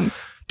 Top to bottom.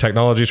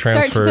 technology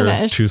transfer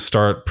finish. to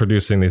start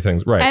producing these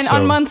things. Right. And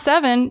on month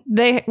 7,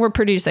 they were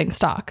producing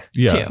stock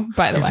too,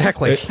 by the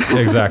way.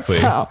 Exactly.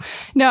 So,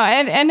 no,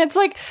 and it's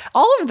like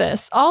all of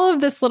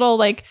this little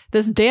like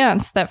this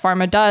dance that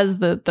pharma does,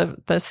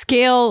 the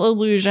scale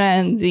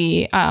illusion,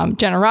 the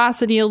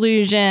generosity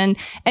illusion,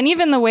 and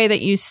even the way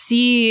that you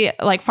see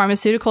like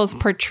pharmaceuticals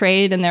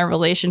portrayed in their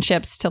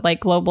relationships to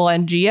like global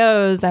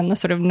NGOs and the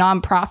sort of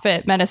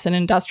nonprofit medicine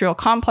industrial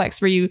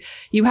complex, where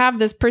you have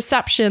this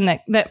perception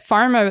that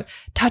pharma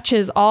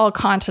touches all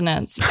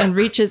continents and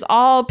reaches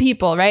all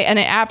people, right? And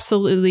it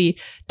absolutely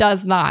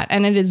does not.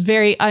 And it is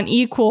very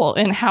unequal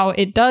in how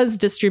it does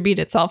distribute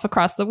itself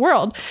across the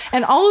world.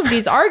 And all of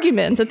these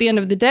arguments at the end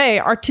of the day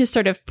are to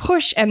sort of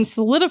push and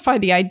solidify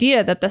the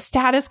idea that the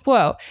status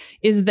quo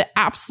is the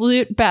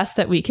absolute best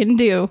that we can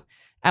do.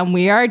 And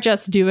we are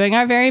just doing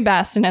our very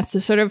best. And it's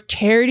the sort of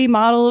charity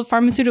model of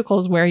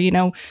pharmaceuticals where, you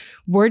know,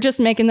 we're just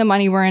making the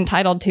money we're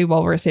entitled to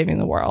while we're saving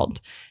the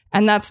world.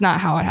 And that's not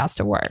how it has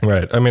to work.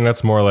 Right. I mean,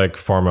 that's more like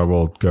pharma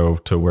will go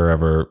to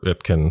wherever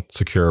it can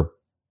secure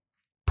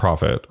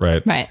profit,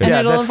 right? Right. And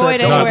it'll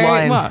avoid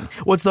anywhere it won't.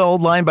 What's the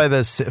old line by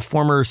the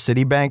former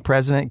Citibank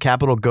president?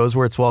 Capital goes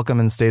where it's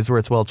welcome and stays where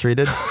it's well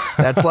treated.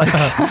 That's like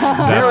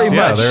very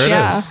much. There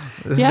it is.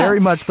 Very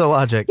much the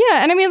logic.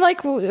 Yeah. And I mean,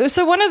 like,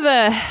 so one of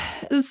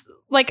the,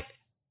 like,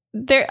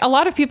 a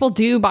lot of people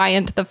do buy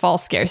into the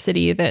false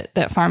scarcity that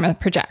pharma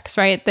projects,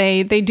 right?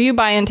 They do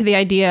buy into the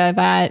idea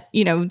that,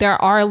 you know, there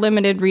are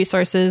limited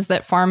resources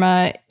that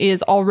pharma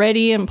is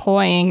already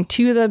employing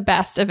to the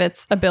best of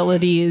its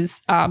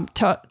abilities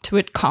to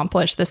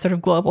accomplish this sort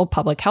of global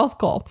public health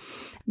goal.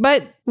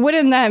 But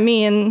wouldn't that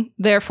mean,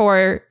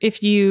 therefore,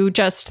 if you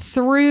just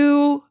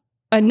threw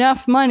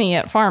enough money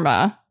at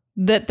pharma,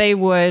 that they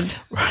would,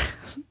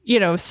 you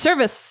know,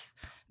 service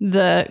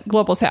the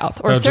global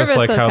south or service just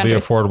like those how countries. the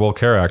Affordable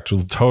Care Act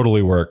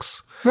totally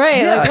works.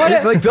 Right. Yeah,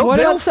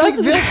 they'll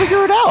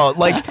figure it out.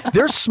 Like,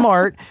 they're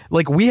smart.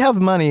 Like, we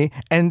have money,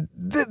 and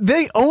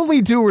they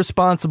only do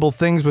responsible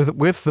things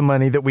with the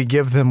money that we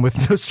give them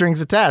with no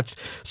strings attached.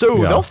 So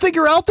they'll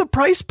figure out the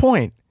price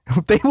point.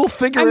 They will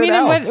figure it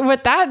out. And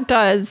what that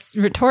does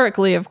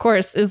rhetorically, of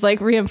course, is like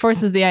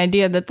reinforces the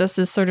idea that this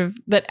is sort of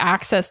that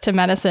access to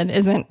medicine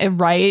isn't a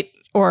right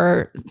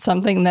or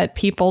something that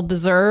people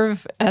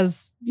deserve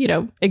as, you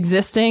know,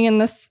 existing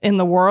in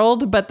the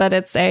world, but that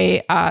it's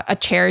a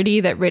charity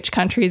that rich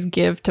countries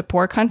give to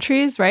poor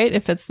countries, right?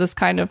 If it's this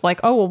kind of like,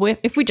 oh, well,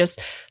 if we just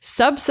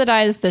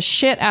subsidize the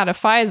shit out of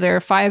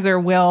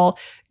Pfizer will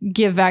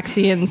give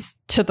vaccines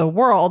to the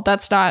world.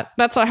 That's not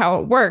how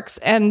it works.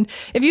 And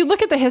if you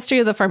look at the history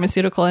of the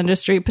pharmaceutical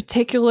industry,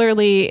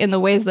 particularly in the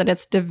ways that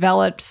it's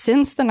developed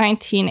since the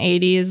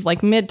 1980s,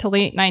 like mid to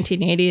late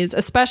 1980s,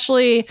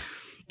 especially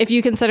if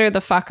you consider the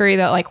fuckery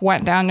that like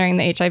went down during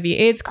the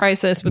HIV/AIDS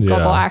crisis with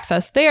global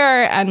access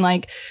there, and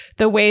like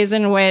the ways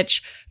in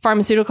which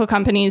pharmaceutical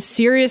companies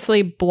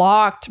seriously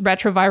blocked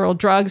retroviral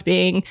drugs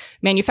being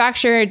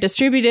manufactured,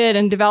 distributed,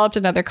 and developed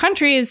in other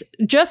countries,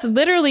 just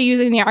literally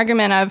using the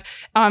argument of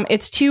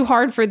it's too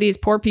hard for these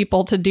poor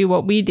people to do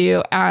what we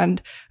do,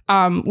 and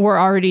we're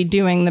already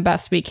doing the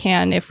best we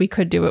can. If we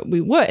could do it,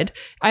 we would.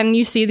 And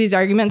you see these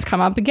arguments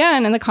come up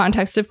again in the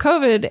context of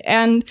COVID.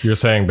 And you're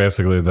saying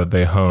basically that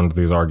they honed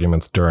these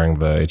arguments during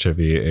the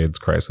HIV/AIDS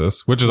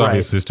crisis, which is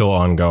obviously still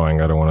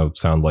ongoing. I don't want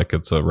to sound like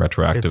it's a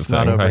retroactive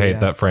thing. I hate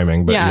that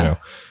framing, but you know.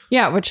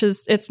 Yeah, which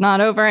is, it's not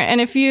over. And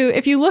if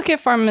you look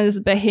at pharma's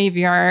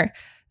behavior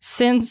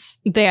since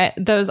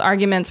those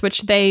arguments,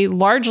 which they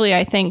largely,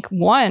 I think,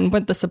 won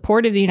with the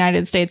support of the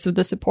United States, with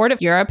the support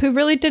of Europe, who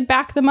really did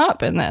back them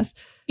up in this.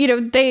 You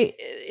know,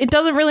 it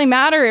doesn't really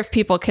matter if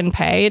people can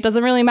pay. It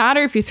doesn't really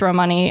matter if you throw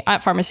money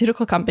at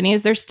pharmaceutical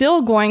companies. They're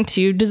still going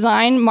to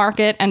design,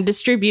 market, and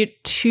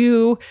distribute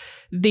to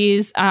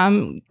these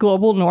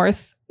global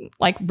north,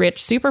 like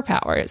rich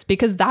superpowers,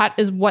 because that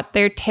is what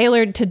they're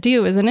tailored to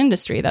do as an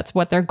industry. That's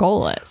what their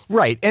goal is.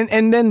 Right.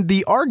 And then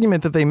the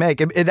argument that they make,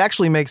 it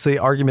actually makes the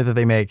argument that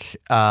they make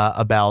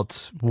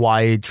about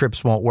why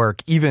TRIPS won't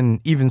work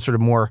even sort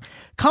of more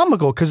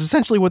comical, because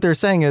essentially what they're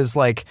saying is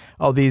like,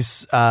 oh,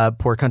 these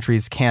poor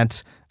countries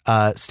can't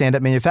stand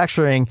up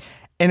manufacturing.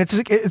 And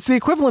it's the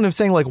equivalent of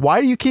saying, like,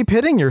 why do you keep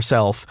hitting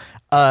yourself?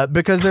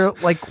 Because they're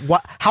like,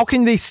 how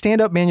can they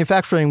stand up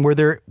manufacturing where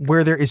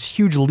there is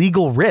huge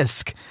legal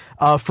risk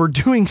for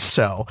doing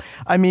so?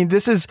 I mean,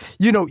 this is,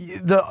 you know,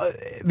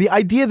 the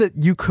idea that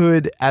you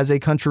could, as a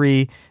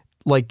country,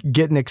 like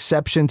get an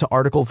exception to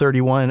Article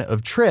 31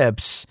 of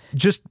TRIPS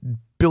just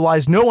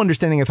belies no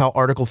understanding of how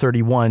Article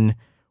 31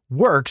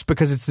 works,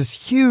 because it's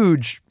this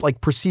huge like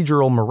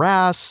procedural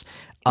morass.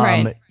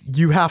 Right.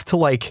 You have to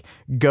like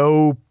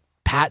go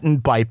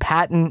patent by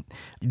patent.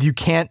 You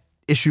can't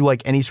issue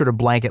like any sort of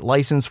blanket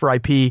license for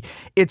IP.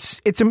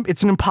 It's an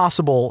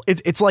impossible.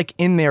 It's like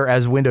in there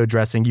as window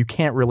dressing. You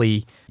can't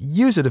really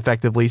use it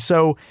effectively.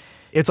 So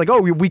It's like,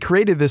 oh, we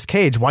created this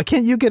cage. Why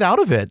can't you get out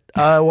of it?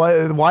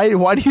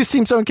 Why do you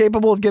seem so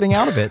incapable of getting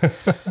out of it?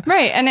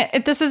 Right.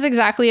 And this is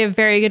exactly a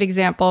very good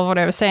example of what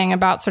I was saying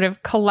about sort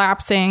of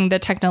collapsing the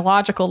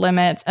technological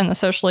limits and the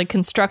socially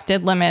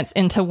constructed limits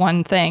into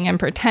one thing and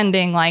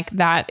pretending like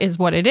that is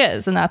what it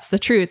is. And that's the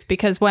truth.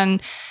 Because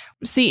when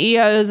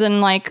CEOs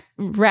and like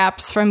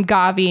reps from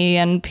Gavi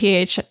and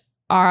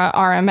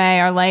PHRMA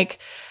are like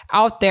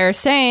out there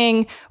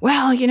saying,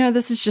 well, you know,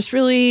 this is just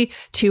really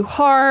too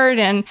hard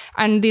and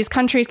these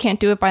countries can't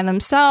do it by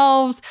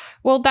themselves.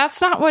 Well,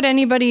 that's not what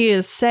anybody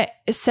is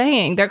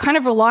saying. They're kind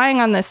of relying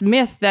on this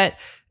myth that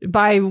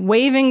by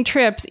waiving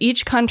TRIPS,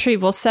 each country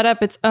will set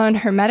up its own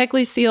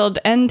hermetically sealed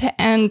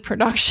end-to-end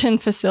production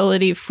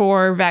facility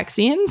for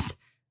vaccines.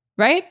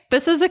 Right?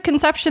 This is a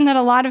conception that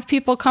a lot of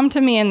people come to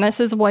me, and this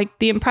is like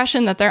the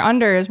impression that they're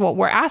under is what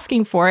we're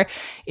asking for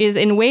is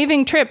in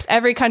waiving TRIPS,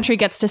 every country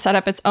gets to set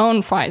up its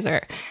own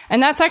Pfizer.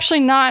 And that's actually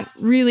not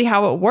really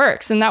how it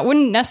works. And that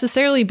wouldn't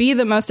necessarily be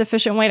the most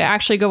efficient way to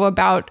actually go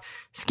about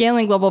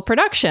scaling global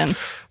production.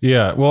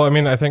 Yeah. Well, I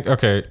mean, I think,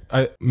 okay,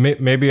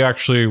 maybe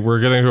actually we're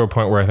getting to a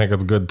point where I think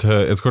it's good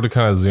to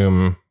kind of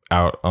zoom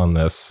out on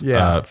this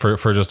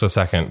for just a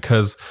second,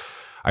 because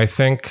I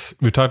think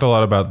we've talked a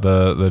lot about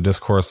the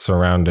discourse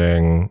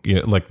surrounding, you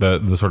know, like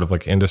the sort of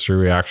like industry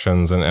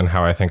reactions and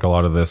how I think a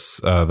lot of this,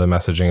 the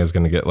messaging is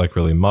going to get like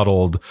really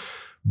muddled.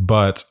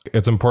 But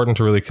it's important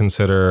to really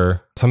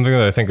consider something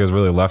that I think is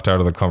really left out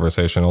of the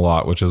conversation a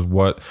lot, which is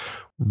what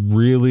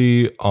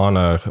really on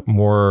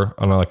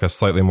a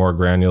slightly more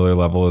granular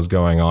level is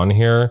going on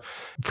here.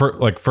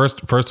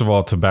 First of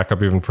all, to back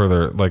up even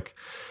further, like,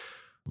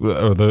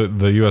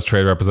 the U.S.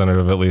 trade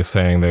representative at least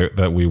saying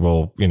that we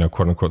will, you know,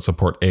 quote unquote,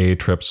 support a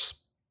TRIPS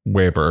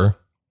waiver,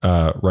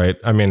 right?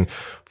 I mean,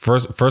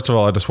 first of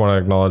all, I just want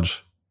to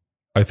acknowledge,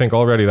 I think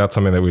already that's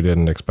something that we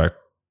didn't expect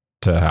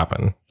to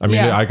happen. I mean,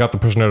 I got the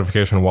push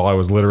notification while I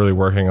was literally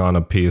working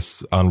on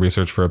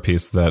research for a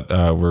piece that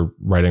we're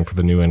writing for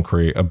the New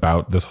Inquiry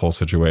about this whole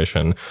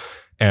situation.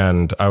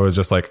 And I was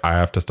just like, I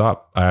have to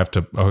stop. I have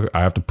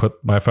to put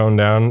my phone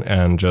down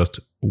and just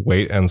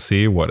wait and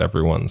see what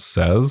everyone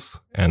says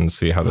and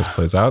see how this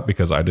plays out,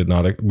 because I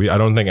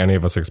don't think any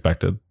of us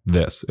expected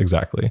this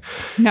exactly.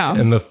 No.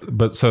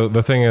 And so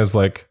the thing is,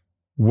 like,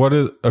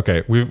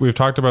 we've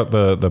talked about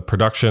the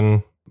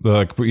production,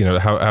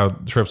 how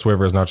TRIPS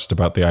waiver is not just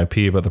about the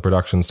IP, but the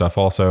production stuff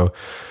also.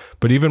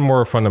 But even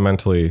more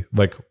fundamentally,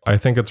 like, I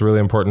think it's really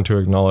important to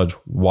acknowledge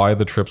why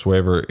the TRIPS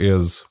waiver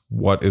is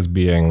what is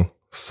being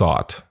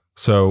sought.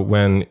 So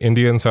when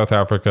India and South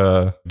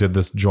Africa did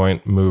this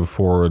joint move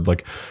forward,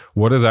 like,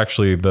 what is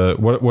actually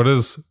what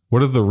is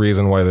the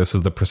reason why this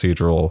is the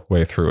procedural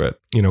way through it?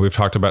 You know, we've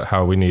talked about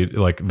how we need,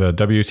 like, the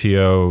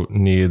WTO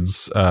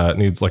needs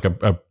like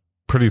a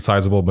pretty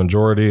sizable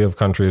majority of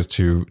countries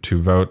to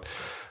vote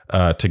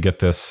to get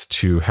this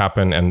to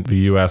happen, and the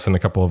U.S. and a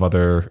couple of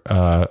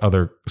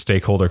other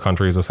stakeholder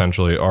countries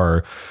essentially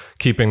are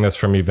keeping this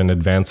from even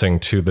advancing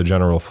to the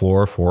general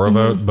floor for a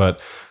vote,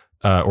 but.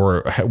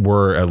 Or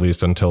were at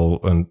least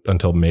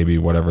until maybe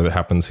whatever that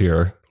happens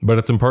here. But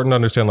it's important to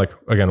understand, like,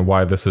 again,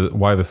 why this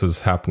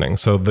is happening.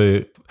 So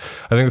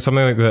I think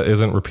something that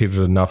isn't repeated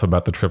enough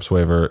about the TRIPS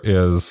waiver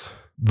is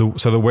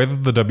the way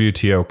that the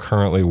WTO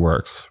currently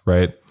works,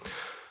 right?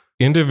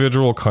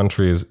 Individual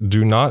countries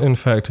do not in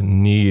fact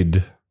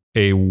need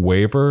a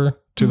waiver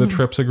to the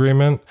TRIPS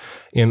agreement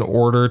in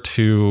order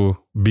to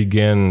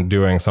begin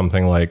doing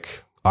something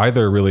like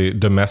either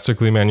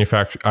domestically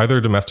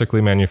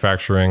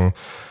manufacturing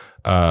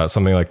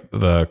something like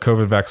the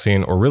COVID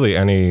vaccine, or really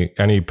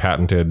any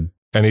patented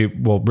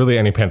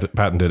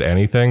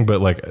anything, but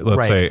like,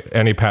 let's say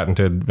any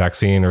patented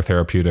vaccine or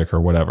therapeutic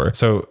or whatever.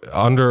 So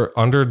under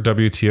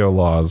WTO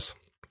laws,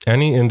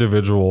 any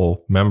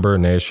individual member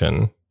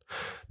nation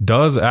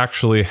does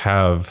actually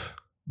have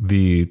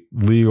the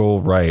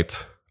legal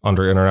right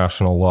under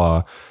international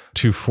law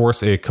to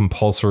force a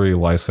compulsory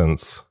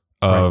license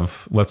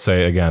of, let's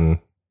say,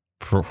 again,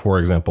 for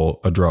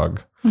example, a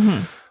drug.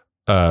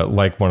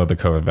 Like one of the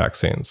COVID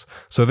vaccines.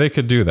 So they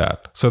could do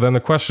that. So then the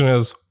question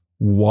is,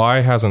 why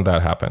hasn't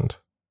that happened,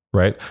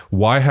 right?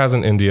 Why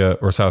hasn't India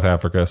or South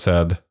Africa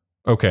said,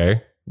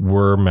 okay,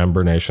 we're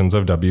member nations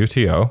of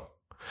WTO.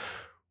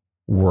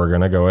 We're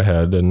going to go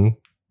ahead and,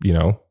 you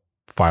know,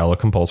 file a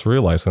compulsory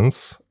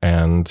license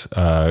and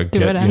do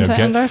it end to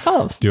end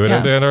ourselves. Do it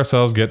end to end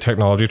ourselves, get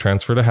technology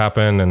transfer to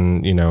happen,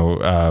 and, you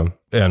know,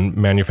 and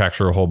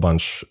manufacture a whole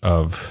bunch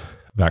of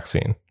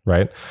vaccine,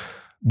 right?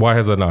 Why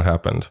has that not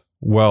happened?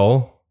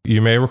 Well, you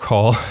may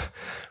recall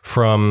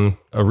from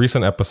a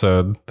recent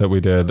episode that we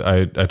did,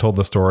 I told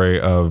the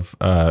story of,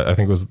 I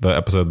think it was the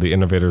episode, The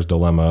Innovator's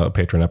Dilemma, a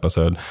patron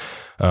episode,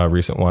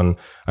 recent one.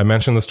 I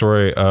mentioned the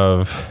story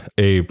of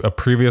a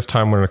previous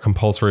time when a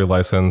compulsory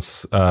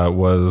license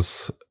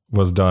was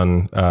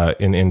done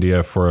in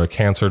India for a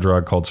cancer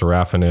drug called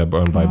sorafenib,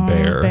 owned by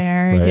Bayer.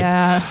 Bayer, right?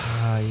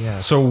 Yeah.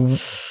 Yes. So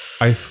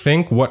I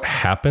think what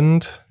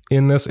happened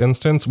in this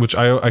instance, which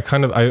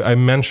I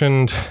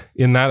mentioned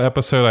in that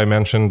episode, I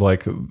mentioned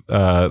like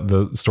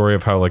the story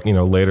of how, like, you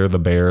know, later the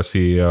Bayer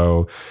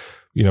CEO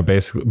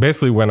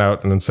basically went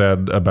out and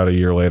said about a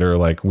year later,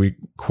 like,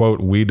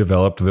 we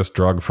developed this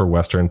drug for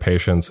Western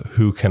patients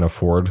who can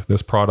afford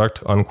this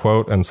product,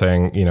 unquote, and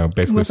saying,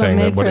 basically saying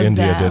that what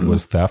India did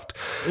was theft.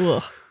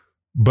 Ugh.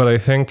 But I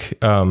think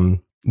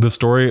the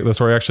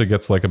story actually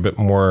gets like a bit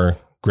more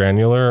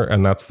granular,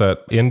 and that's that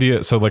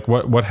India. So like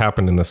what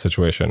happened in this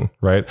situation,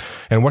 right?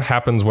 And what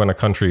happens when a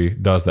country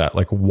does that?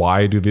 Like,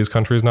 why do these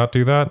countries not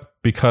do that?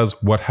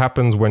 Because what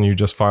happens when you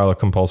just file a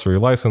compulsory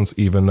license,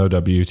 even though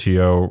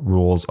WTO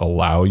rules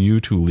allow you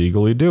to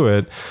legally do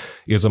it,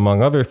 is,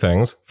 among other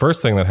things,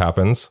 first thing that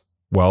happens,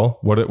 well,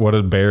 what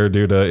did Bayer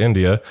do to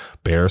India?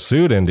 Bayer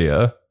sued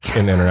India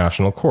in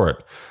international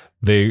court.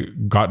 They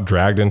got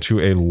dragged into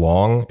a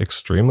long,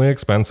 extremely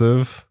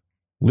expensive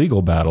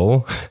legal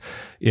battle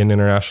in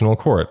international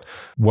court.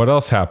 What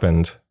else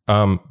happened?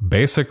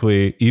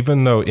 Basically,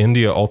 even though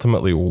India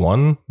ultimately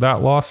won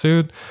that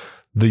lawsuit,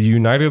 the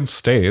United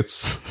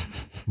States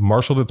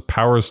marshaled its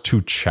powers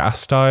to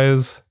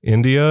chastise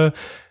India,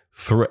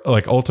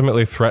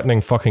 ultimately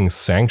threatening fucking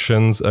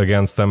sanctions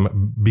against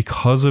them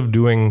because of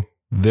doing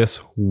this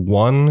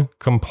one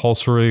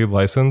compulsory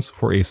license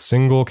for a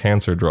single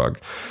cancer drug.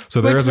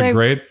 So there is a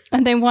great...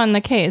 And they won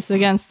the case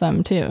against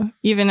them too,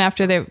 even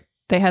after they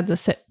had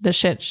the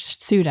shit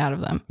sued out of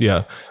them.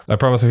 Yeah. I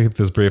promise I'll keep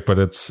this brief, but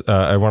it's,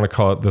 I want to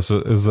call it, this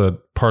is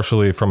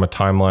partially from a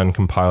timeline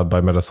compiled by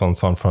Médecins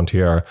Sans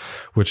Frontières,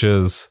 which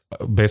is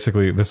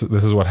basically, this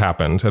is what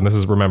happened. And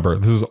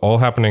this all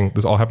happened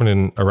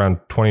in around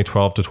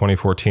 2012 to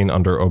 2014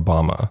 under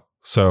Obama.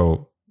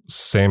 So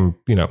same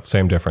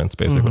difference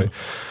basically.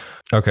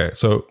 Mm-hmm. Okay.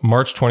 So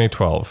March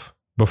 2012,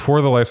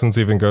 before the license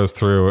even goes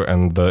through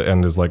and the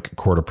end is like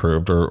court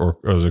approved or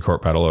there's a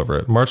court battle over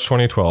it. March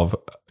 2012,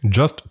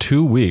 just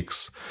 2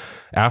 weeks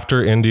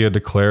after India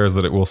declares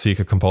that it will seek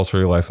a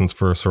compulsory license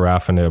for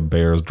sorafenib,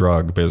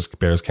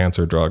 Bayer's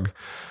cancer drug,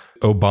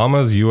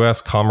 Obama's U.S.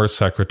 Commerce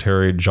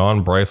Secretary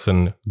John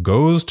Bryson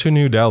goes to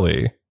New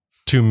Delhi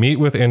to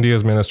meet with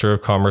India's Minister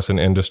of Commerce and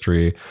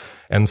Industry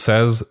and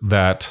says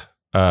that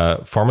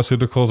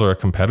pharmaceuticals are a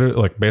competitive,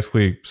 like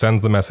basically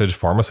sends the message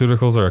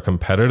pharmaceuticals are a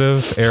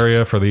competitive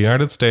area for the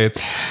United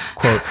States.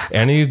 Quote,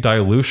 any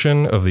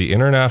dilution of the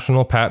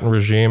international patent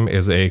regime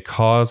is a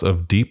cause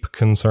of deep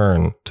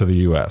concern to the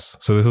US.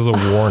 So this is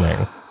a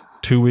warning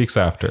 2 weeks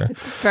after.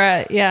 It's a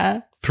threat,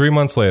 yeah. 3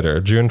 months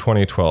later, June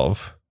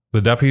 2012,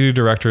 the deputy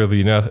director of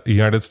the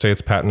United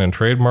States Patent and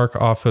Trademark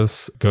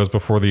Office goes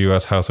before the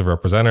US House of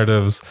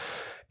Representatives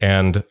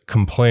and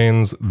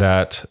complains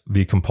that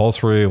the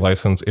compulsory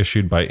license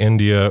issued by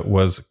India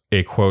was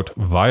a, quote,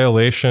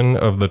 violation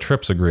of the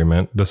TRIPS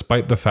agreement,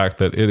 despite the fact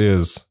that it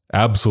is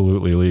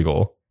absolutely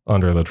legal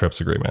under the TRIPS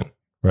agreement,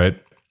 right?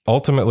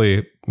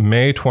 Ultimately,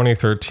 May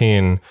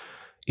 2013,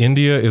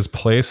 India is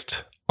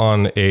placed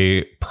on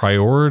a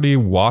priority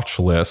watch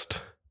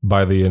list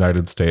by the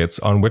United States,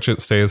 on which it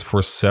stays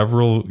for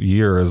several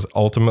years,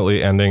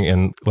 ultimately ending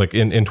in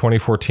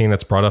 2014,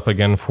 it's brought up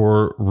again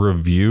for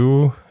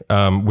review,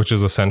 which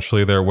is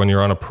essentially there when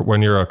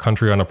you're a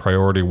country on a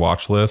priority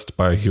watch list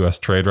by U.S.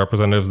 trade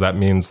representatives, that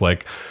means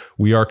like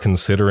we are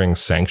considering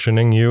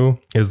sanctioning you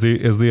is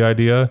the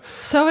idea.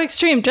 So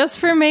extreme, just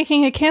for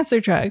making a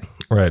cancer drug.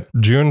 Right.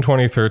 June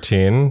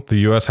 2013, the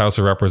U.S. House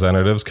of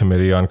Representatives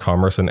Committee on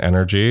Commerce and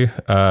Energy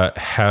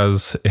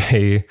has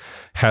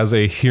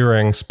a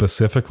hearing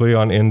specifically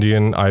on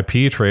Indian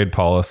IP trade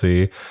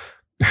policy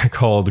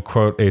called,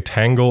 quote, a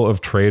tangle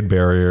of trade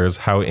barriers,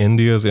 how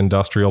India's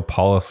industrial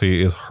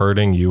policy is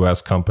hurting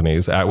U.S.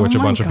 companies, at which a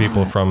bunch of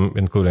people from,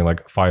 including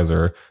like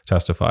Pfizer,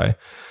 testify.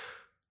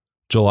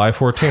 July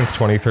 14th,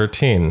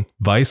 2013,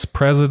 Vice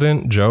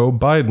President Joe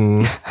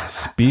Biden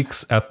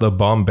speaks at the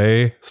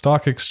Bombay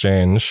Stock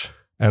Exchange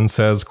and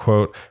says,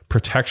 quote,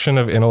 protection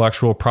of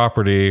intellectual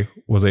property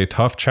is a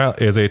tough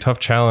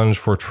challenge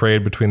for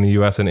trade between the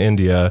U.S. and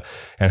India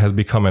and has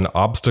become an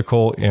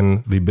obstacle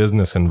in the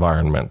business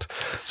environment.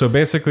 So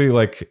basically,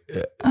 like,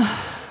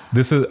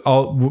 this is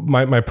all,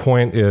 my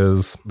point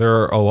is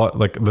there are a lot,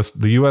 like this,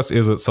 the U.S.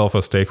 is itself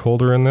a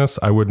stakeholder in this.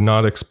 I would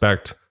not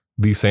expect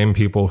the same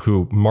people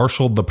who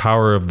marshaled the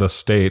power of the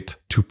state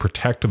to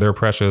protect their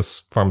precious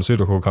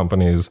pharmaceutical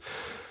companies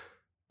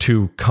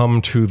to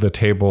come to the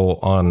table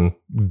on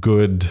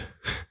good,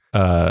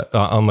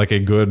 on like a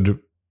good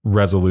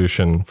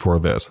resolution for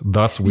this.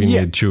 Thus, we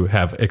need to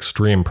have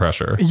extreme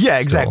pressure. Yeah,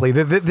 exactly.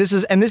 This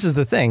is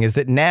the thing is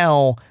that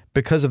now,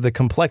 because of the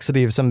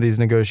complexity of some of these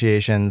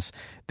negotiations,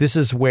 this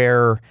is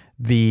where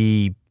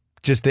the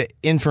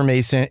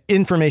information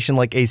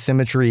like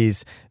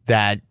asymmetries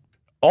that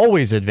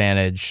always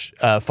advantage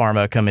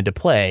pharma come into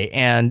play.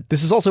 And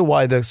this is also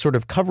why the sort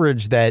of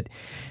coverage that,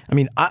 I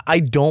mean, I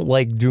don't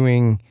like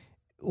doing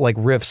like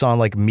riffs on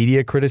like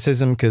media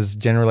criticism, because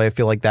generally I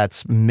feel like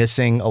that's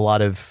missing a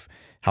lot of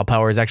how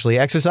power is actually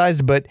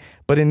exercised. But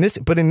in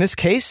this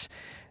case,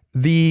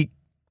 the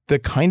the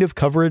kind of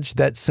coverage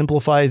that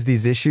simplifies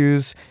these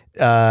issues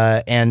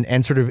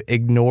and sort of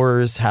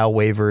ignores how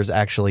waivers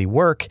actually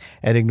work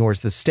and ignores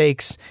the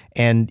stakes.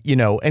 And,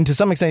 and to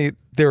some extent,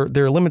 there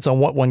are limits on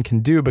what one can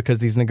do because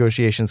these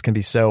negotiations can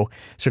be so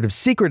sort of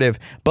secretive.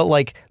 But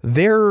like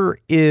there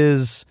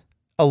is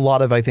a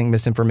lot of, I think,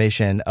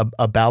 misinformation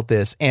about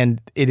this, and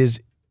it is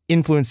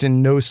influenced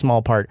in no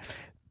small part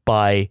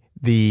by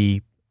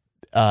the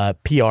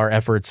PR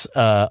efforts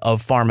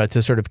of pharma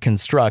to sort of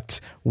construct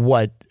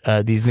what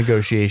these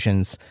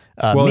negotiations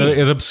mean.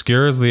 It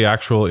obscures the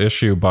actual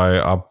issue by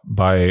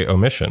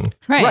omission.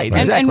 Right.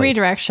 Exactly. And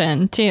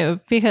redirection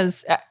too,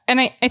 because, and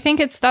I think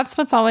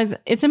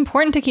it's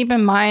important to keep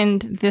in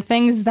mind the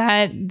things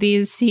that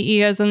these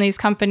CEOs and these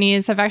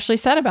companies have actually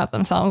said about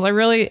themselves.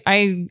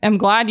 I am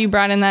glad you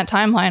brought in that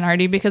timeline,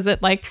 Artie, because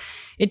it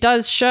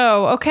does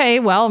show, okay,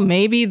 well,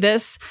 maybe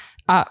this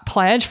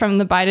pledge from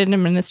the Biden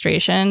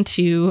administration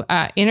to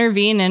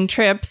intervene in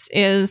TRIPS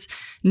is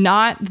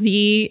not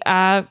the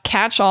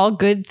catch-all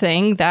good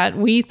thing that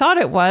we thought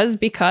it was,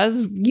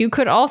 because you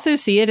could also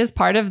see it as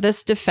part of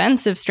this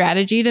defensive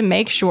strategy to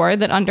make sure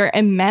that under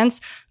immense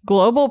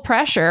global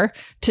pressure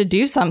to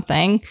do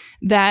something,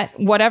 that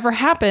whatever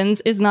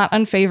happens is not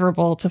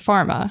unfavorable to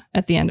pharma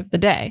at the end of the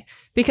day.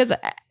 Because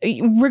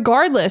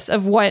regardless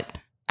of what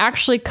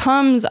actually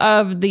comes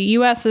of the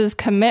US's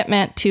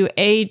commitment to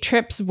a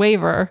TRIPS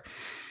waiver,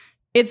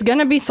 it's going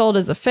to be sold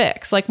as a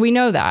fix. Like, we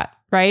know that,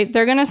 right?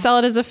 They're going to sell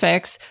it as a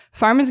fix.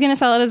 Pharma's going to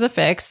sell it as a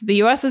fix.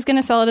 The US is going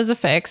to sell it as a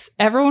fix.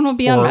 Everyone will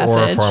be on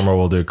message. Or pharma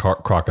will do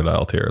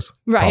crocodile tears.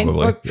 Right.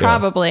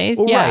 Probably.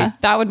 Yeah.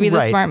 Right. That would be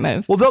the smart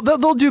move. Well,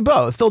 they'll do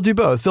both.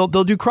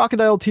 They'll do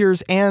crocodile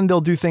tears, and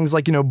they'll do things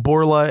like,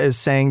 Bourla is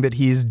saying that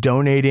he's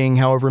donating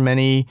however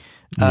many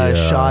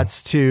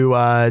shots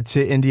to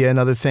India and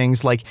other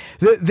things. Like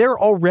they're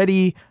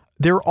already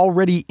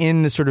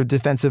in the sort of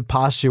defensive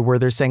posture where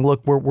they're saying,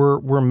 look,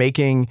 we're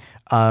making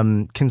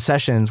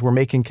concessions. We're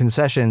making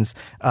concessions.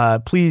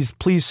 Please,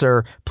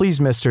 sir,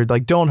 please, mister,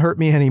 like, don't hurt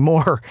me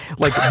anymore.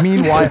 Like,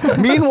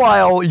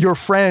 meanwhile, your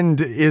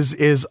friend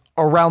is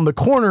around the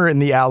corner in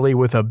the alley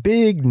with a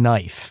big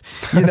knife.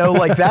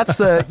 Like that's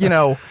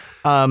the,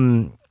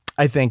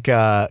 I think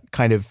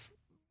kind of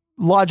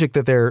logic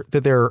that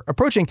they're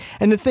approaching.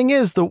 And the thing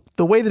is,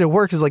 the way that it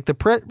works is like the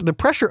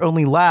pressure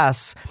only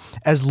lasts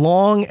as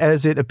long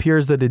as it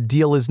appears that a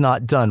deal is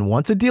not done.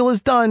 Once a deal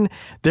is done,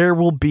 there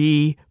will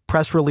be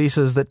press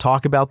releases that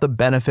talk about the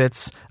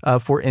benefits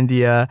for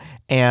India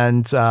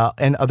and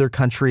other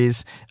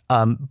countries.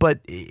 But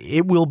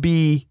it will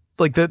be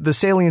like the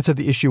salience of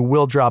the issue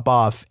will drop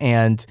off.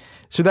 And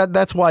so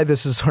that's why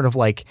this is sort of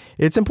like,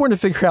 it's important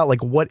to figure out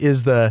like what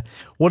is the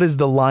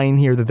line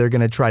here that they're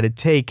going to try to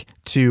take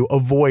to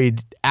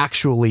avoid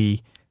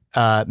actually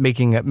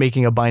making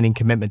a binding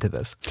commitment to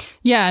this.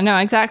 Yeah, no,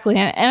 exactly.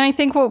 And I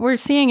think what we're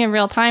seeing in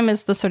real time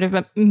is the sort of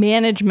a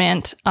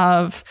management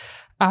of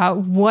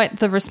what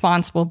the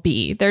response will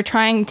be.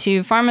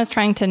 Pharma's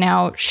trying to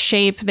now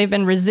shape, they've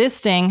been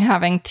resisting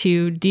having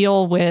to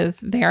deal with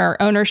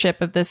their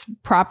ownership of this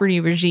property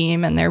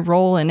regime and their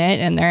role in it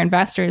and their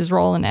investors'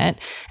 role in it.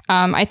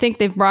 I think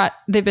they've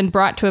been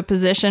brought to a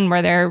position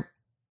where they're,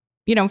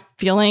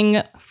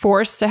 feeling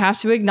forced to have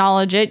to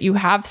acknowledge it. You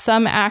have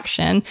some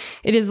action.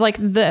 It is like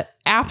this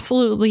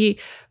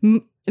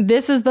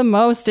is the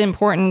most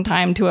important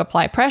time to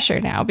apply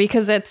pressure now,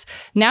 because it's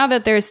now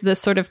that there's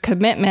this sort of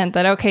commitment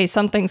that, okay,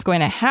 something's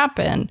going to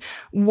happen.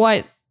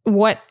 What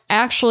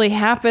actually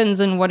happens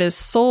and what is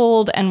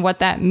sold and what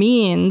that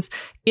means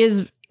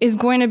is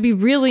going to be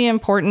really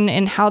important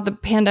in how the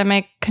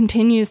pandemic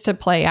continues to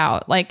play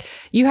out. Like,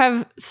 you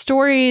have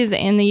stories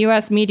in the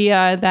US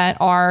media that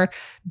are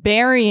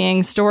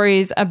burying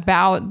stories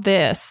about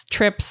this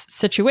TRIPS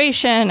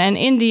situation and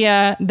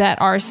India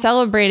that are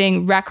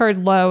celebrating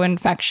record low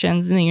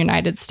infections in the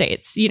United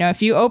States.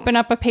 If you open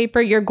up a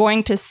paper, you're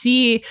going to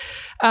see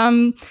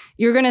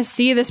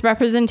this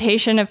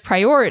representation of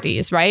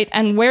priorities, right?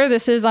 And where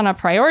this is on a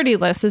priority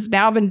list has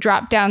now been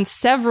dropped down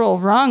several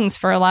rungs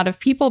for a lot of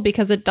people,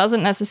 because it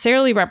doesn't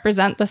necessarily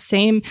represent the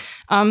same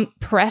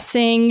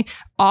pressing,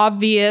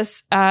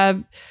 obvious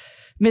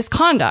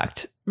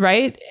misconduct,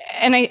 right?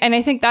 And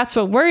I think that's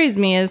what worries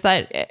me, is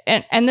that,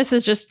 and this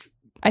is just,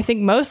 I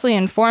think, mostly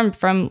informed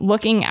from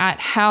looking at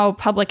how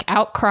public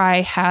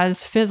outcry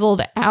has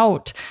fizzled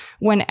out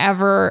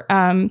whenever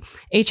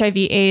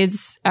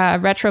HIV/AIDS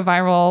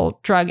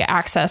retroviral drug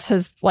access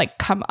has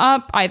come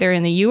up, either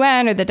in the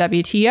UN or the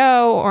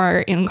WTO or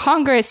in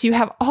Congress. You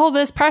have all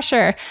this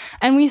pressure,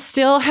 and we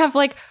still have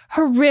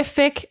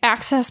horrific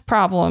access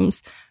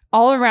problems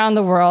all around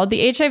the world.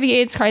 The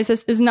HIV/AIDS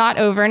crisis is not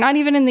over, not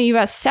even in the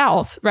US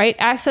South, right?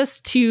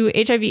 Access to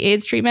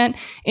HIV/AIDS treatment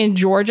in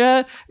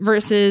Georgia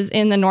versus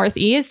in the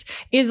Northeast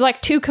is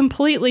two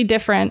completely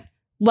different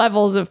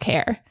levels of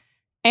care.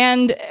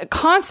 And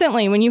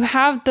constantly, when you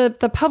have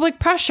the public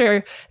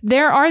pressure,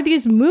 there are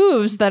these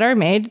moves that are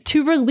made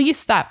to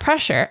release that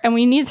pressure. And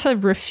we need to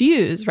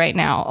refuse right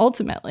now,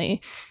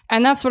 ultimately.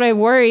 And that's what I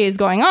worry is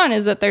going on,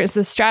 is that there's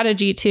this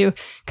strategy to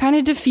kind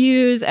of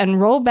diffuse and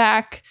roll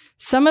back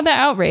some of the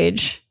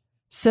outrage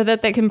so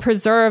that they can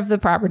preserve the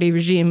property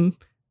regime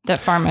that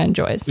pharma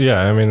enjoys.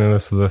 Yeah, I mean, and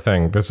this is the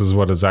thing. This is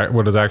what is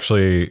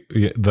actually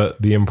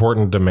the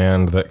important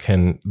demand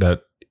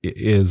that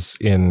is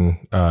in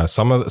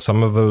some of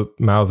the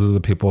mouths of the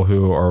people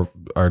who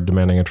are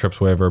demanding a TRIPS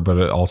waiver, but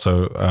it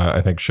also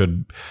I think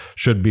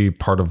should be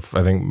part of,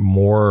 I think,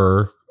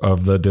 more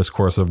of the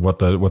discourse of what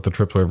the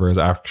TRIPS waiver is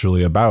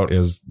actually about.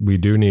 Is we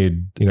do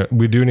need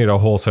a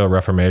wholesale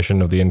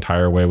reformation of the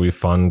entire way we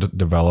fund,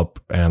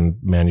 develop, and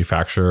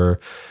manufacture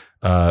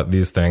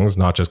these things,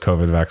 not just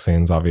COVID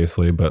vaccines,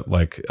 obviously, but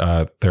like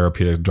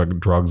therapeutic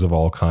drugs of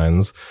all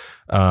kinds.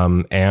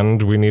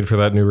 And we need for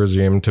that new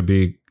regime to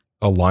be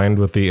aligned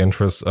with the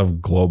interests of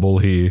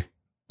globally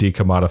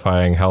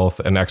decommodifying health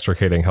and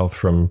extricating health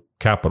from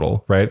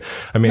capital, right?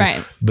 I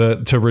mean,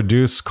 to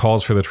reduce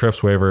calls for the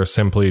TRIPS waiver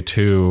simply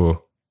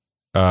to,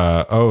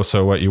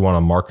 so what, you want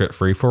a market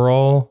free for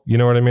all? You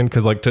know what I mean?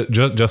 Because like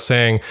just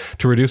saying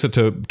to reduce it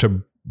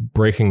to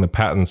breaking the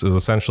patents is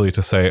essentially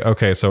to say,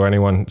 okay, so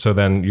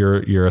then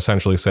you're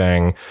essentially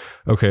saying,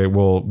 okay,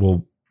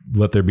 we'll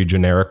let there be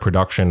generic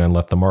production and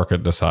let the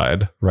market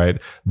decide,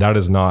 right? That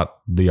is not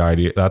the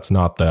idea. That's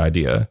not the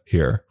idea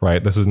here,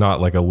 right? This is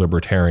not like a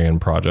libertarian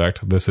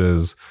project. This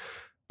is,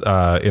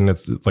 in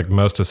its like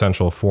most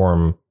essential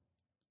form,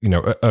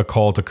 a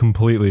call to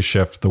completely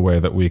shift the way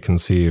that we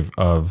conceive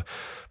of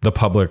the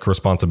public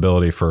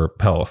responsibility for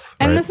health.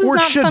 And right? this is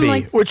not some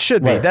like... Or it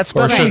should be. Right. That's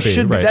what it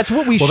should be. Right. That's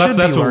what we should be.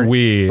 That's what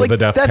we, like, the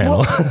death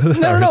panel.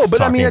 No.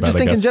 But I mean, I just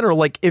think in general,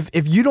 like if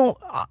you don't...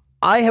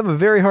 I have a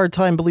very hard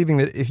time believing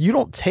that if you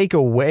don't take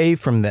away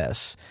from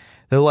this,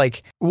 that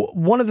like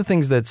one of the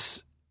things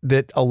that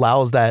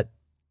allows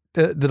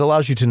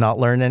you to not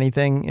learn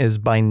anything is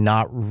by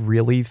not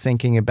really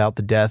thinking about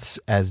the deaths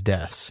as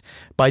deaths,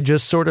 by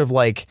just sort of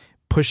like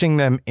pushing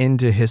them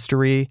into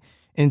history,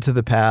 into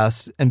the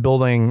past, and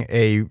building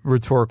a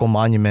rhetorical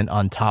monument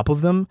on top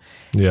of them.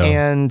 Yeah.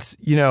 And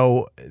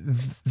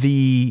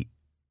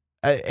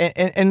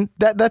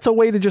that's a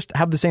way to just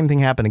have the same thing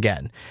happen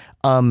again.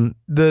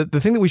 The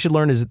thing that we should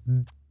learn is,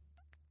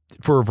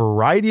 for a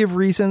variety of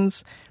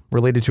reasons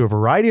related to a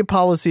variety of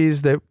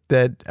policies that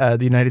the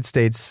United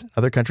States,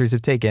 other countries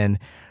have taken,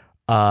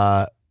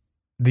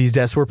 these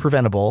deaths were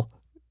preventable.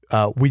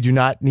 We do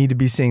not need to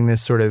be seeing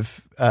this sort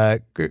of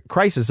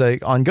crisis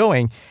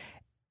ongoing,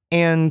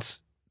 and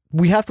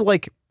we have to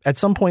at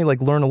some point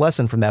learn a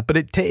lesson from that. But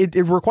it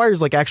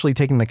requires actually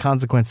taking the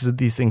consequences of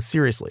these things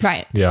seriously.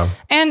 Right. Yeah.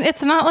 And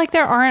it's not like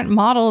there aren't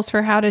models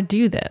for how to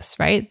do this,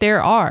 right?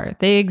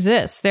 They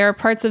exist. There are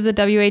parts of the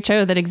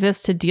WHO that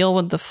exist to deal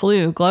with the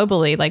flu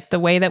globally, like the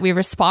way that we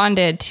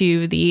responded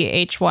to the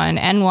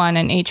H1N1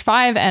 and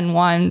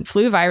H5N1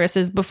 flu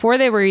viruses before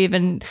they were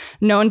even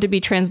known to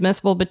be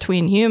transmissible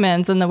between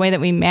humans, and the way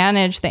that we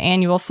manage the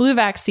annual flu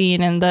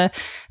vaccine and the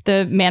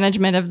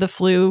management of the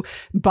flu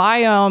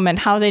biome and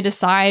how they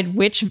decide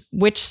which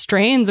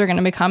strains are going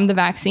to become the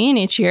vaccine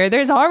each year.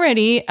 There's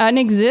already an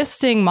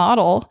existing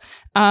model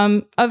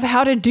of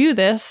how to do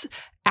this,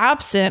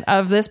 absent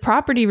of this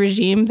property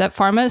regime that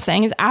pharma is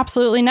saying is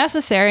absolutely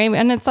necessary.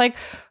 And it's like,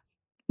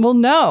 well,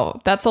 no,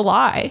 that's a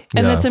lie.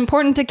 And it's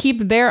important to keep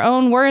their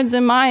own words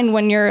in mind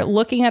when you're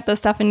looking at this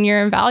stuff and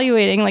you're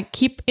evaluating,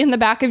 keep in the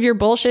back of your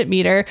bullshit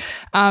meter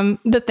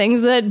the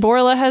things that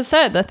Bourla has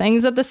said, the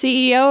things that the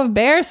CEO of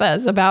Bayer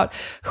says about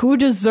who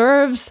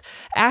deserves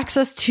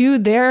access to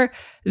their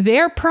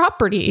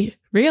property,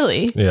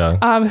 really.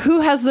 Yeah. Who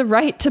has the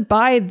right to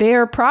buy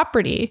their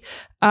property?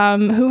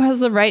 Who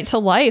has the right to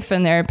life,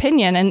 in their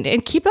opinion?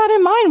 And keep that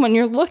in mind when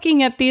you're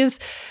looking at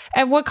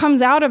at what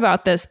comes out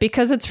about this,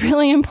 because it's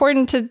really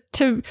important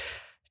to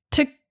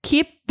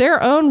keep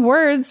their own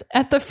words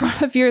at the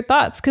front of your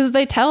thoughts, because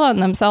they tell on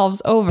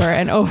themselves over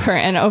and over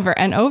and over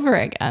and over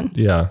again.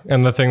 Yeah.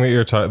 And the thing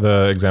that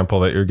the example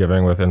that you're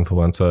giving with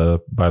influenza,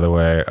 by the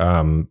way,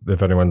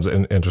 if anyone's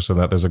interested in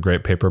that, there's a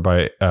great paper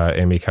by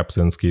Amy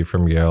Kapczynski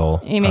from Yale.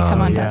 Amy, come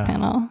on that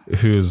panel.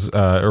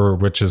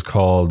 Which is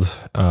called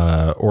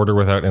Order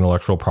Without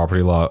Intellectual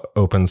Property Law,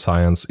 Open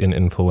Science in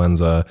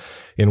Influenza,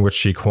 in which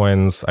she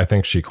coins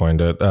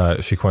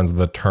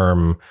the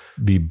term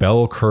the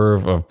bell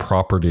curve of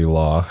property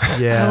law.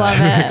 Yeah. I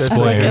love it.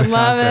 Explain. I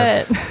love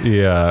it.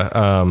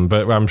 Yeah.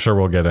 But I'm sure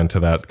we'll get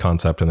into that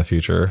concept in the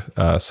future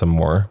some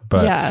more.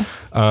 But yeah.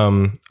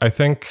 I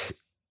think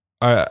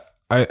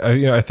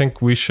I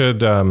think we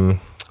should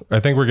I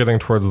think we're getting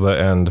towards the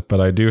end, but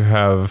I do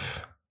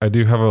have a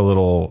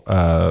little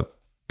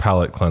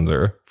palate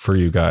cleanser for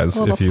you guys,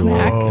 if you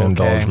will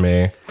indulge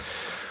me.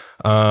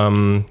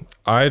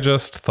 I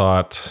just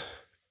thought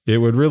it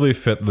would really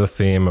fit the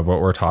theme of what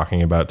we're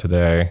talking about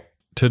today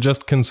to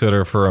just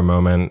consider for a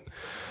moment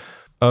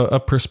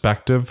a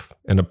perspective,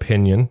 an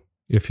opinion,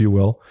 if you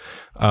will,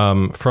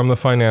 from the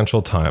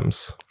Financial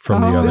Times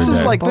from the other day.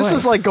 This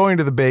is like going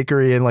to the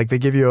bakery and they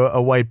give you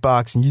a white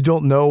box and you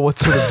don't know what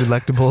sort of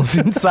delectables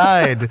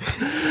inside.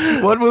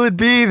 What will it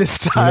be this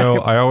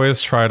time? I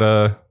always try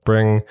to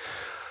bring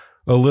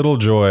a little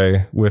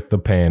joy with the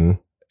pain.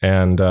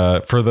 And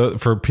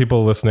for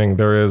people listening,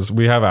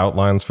 we have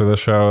outlines for the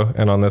show,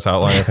 and on this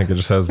outline, I think it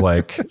just says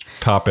like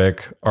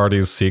topic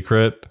Artie's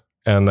secret,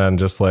 and then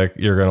just like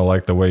you're gonna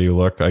like the way you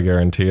look. I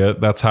guarantee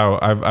it. That's how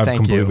I've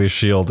completely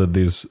shielded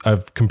these.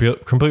 I've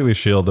completely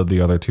shielded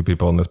the other two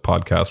people in this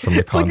podcast from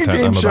the content like a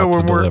game I'm show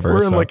about to where deliver.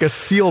 We're in like a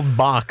sealed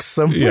box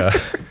somewhere. Yeah.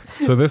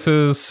 So this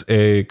is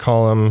a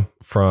column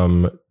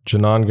from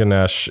Janan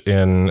Ganesh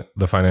in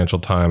the Financial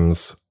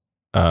Times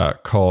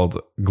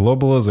called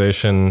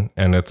 "Globalization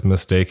and Its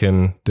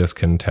Mistaken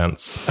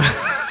Discontents,"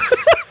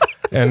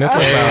 and it's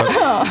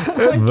about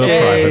the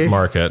private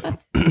market.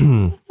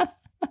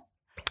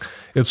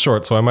 It's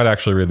short, so I might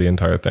actually read the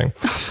entire thing.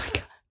 Oh my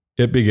God.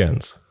 It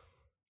begins.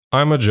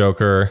 I'm a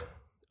joker.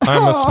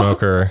 I'm a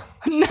smoker.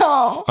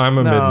 No. I'm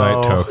a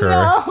midnight toker.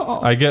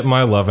 No. I get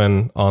my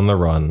lovin' on the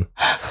run.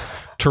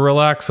 To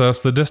relax us,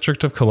 the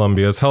District of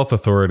Columbia's health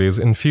authorities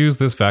infused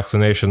this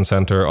vaccination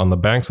center on the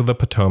banks of the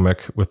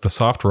Potomac with the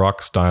soft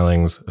rock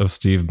stylings of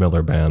Steve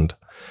Miller Band.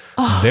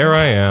 There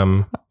I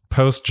am,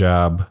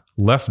 post-jab,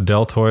 left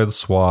deltoid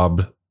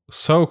swabbed,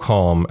 so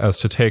calm as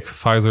to take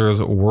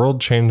Pfizer's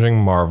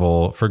world-changing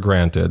marvel for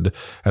granted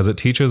as it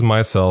teaches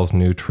my cells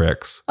new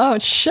tricks. Oh,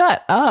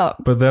 shut up.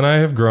 But then I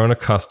have grown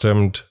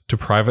accustomed to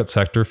private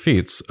sector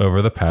feats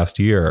over the past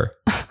year.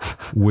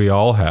 We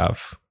all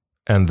have.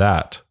 And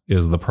that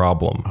is the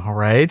problem. All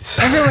right.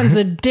 Everyone's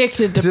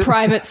addicted to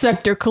private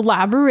sector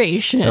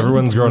collaboration.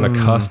 Everyone's grown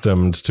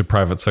accustomed to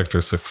private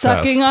sector success.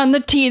 Sucking on the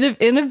teat of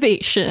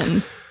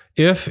innovation.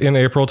 If in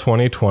April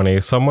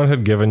 2020, someone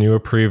had given you a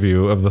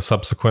preview of the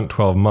subsequent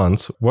 12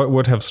 months, what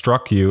would have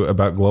struck you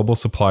about global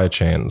supply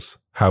chains?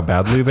 How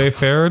badly they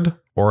fared,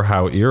 or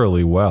how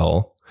eerily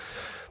well?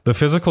 The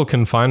physical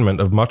confinement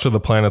of much of the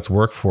planet's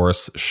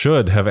workforce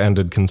should have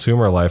ended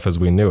consumer life as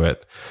we knew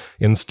it.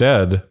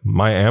 Instead,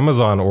 my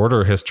Amazon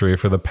order history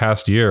for the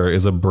past year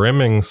is a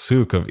brimming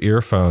souk of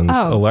earphones,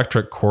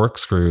 electric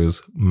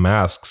corkscrews,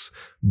 masks,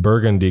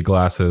 burgundy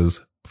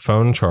glasses,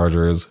 phone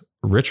chargers,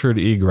 Richard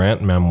E.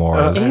 Grant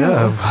memoirs,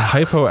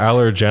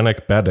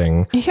 hypoallergenic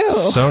bedding,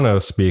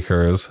 Sonos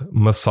speakers,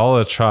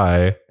 masala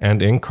chai,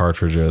 and ink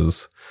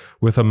cartridges,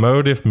 with a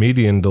mode if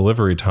median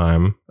delivery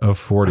time of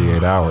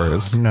 48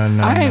 hours.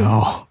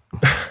 No.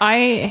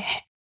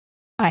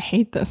 I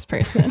hate this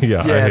person.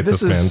 Yeah, I hate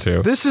this man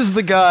too. This is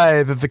the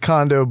guy that the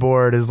condo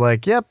board is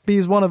like, yep,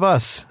 he's one of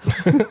us.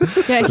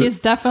 Yeah, he's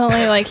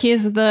definitely like,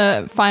 he's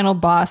the final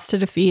boss to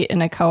defeat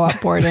in a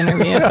co-op board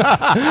interview.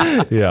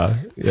 Yeah.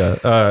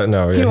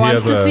 No, he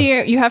wants to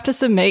see you have to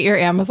submit your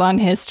Amazon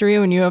history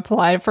when you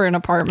apply for an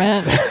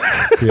apartment.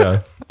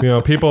 Yeah. You know,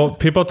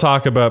 people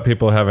talk about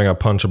people having a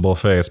punchable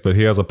face, but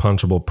he has a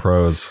punchable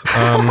prose.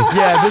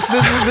 Yeah,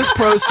 this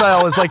prose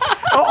style is like.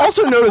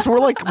 Also, notice we're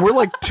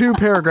like 2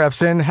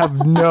 paragraphs in,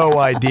 have no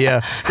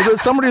idea,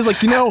 because somebody's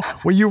like,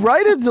 when you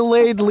write a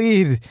delayed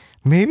lead,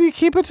 maybe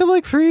keep it to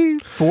like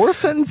 3-4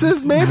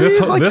 sentences. Maybe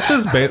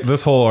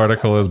this whole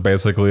article is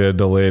basically a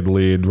delayed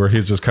lead where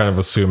he's just kind of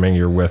assuming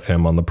you're with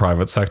him on the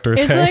private sector.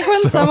 It's like when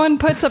someone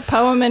puts a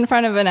poem in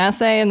front of an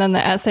essay and then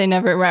the essay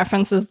never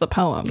references the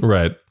poem.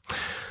 Right.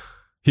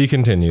 He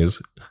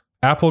continues,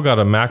 Apple got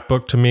a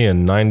MacBook to me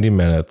in 90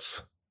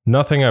 minutes.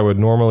 Nothing I would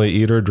normally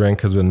eat or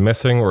drink has been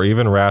missing or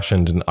even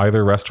rationed in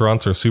either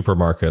restaurants or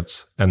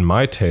supermarkets, and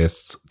my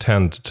tastes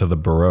tend to the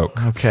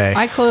Baroque. Okay.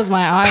 I close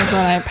my eyes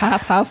when I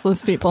pass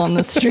houseless people on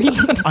the street.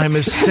 I'm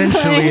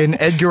essentially an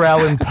Edgar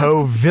Allan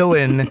Poe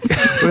villain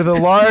with a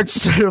large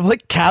sort of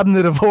like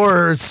cabinet of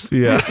horrors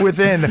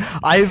within.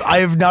 I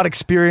have not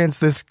experienced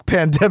this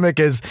pandemic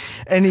as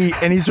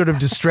any sort of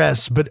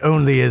distress, but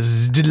only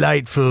as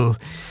delightful.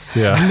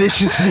 Yeah.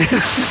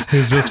 Deliciousness.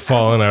 He's just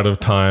fallen out of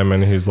time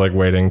and he's like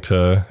waiting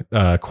to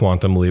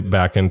quantum leap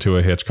back into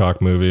a Hitchcock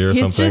movie or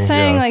something. He's just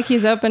saying like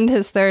he's opened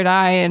his third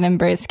eye and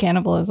embraced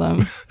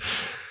cannibalism.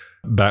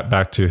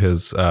 Back to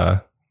his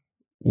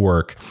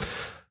work.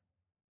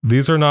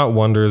 These are not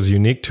wonders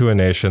unique to a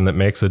nation that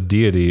makes a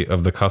deity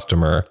of the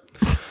customer.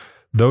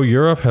 Though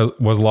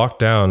Europe was locked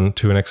down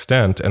to an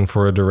extent and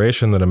for a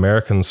duration that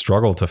Americans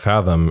struggle to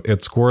fathom,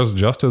 it scores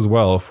just as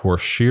well for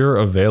sheer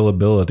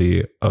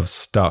availability of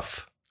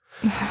stuff.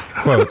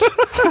 Quote,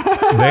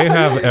 they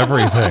have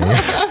everything,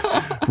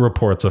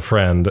 reports a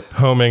friend,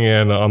 homing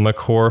in on the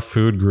core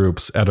food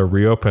groups at a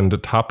reopened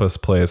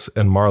tapas place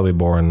in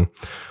Marylebone.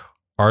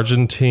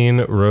 Argentine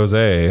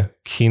rosé,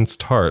 Quince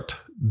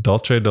tart,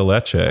 dulce de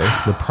leche,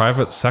 the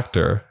private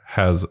sector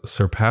has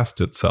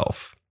surpassed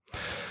itself.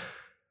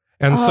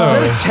 And so, is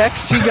that a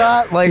text you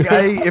got? Like,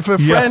 if a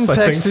friend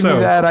texted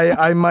me that,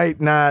 I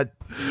might not.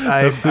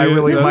 I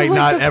really might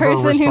not ever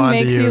respond to you again. This is like the person who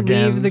makes you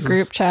leave the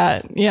group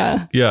chat.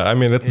 Yeah. Yeah. I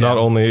mean, it's not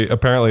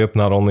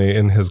only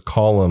in his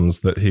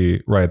columns that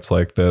he writes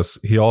like this.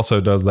 He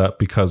also does that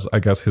because I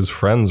guess his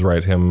friends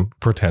write him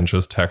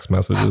pretentious text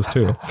messages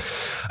too.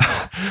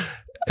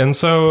 And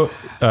so,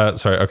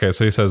 so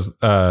he says,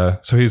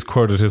 so he's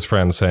quoted his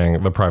friend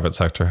saying the private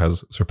sector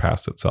has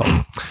surpassed itself.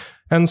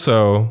 And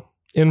so,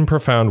 in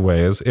profound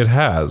ways, it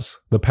has.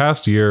 The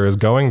past year is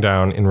going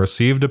down in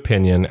received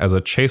opinion as a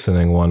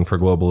chastening one for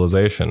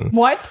globalization.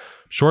 What?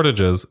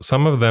 Shortages,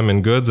 some of them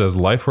in goods as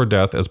life or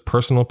death as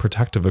personal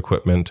protective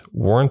equipment,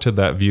 warranted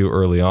that view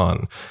early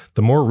on.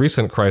 The more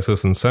recent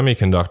crisis in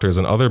semiconductors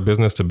and other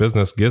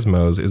business-to-business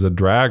gizmos is a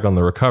drag on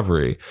the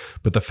recovery,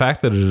 but the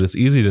fact that it is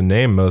easy to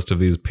name most of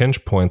these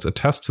pinch points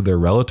attests to their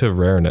relative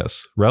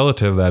rareness.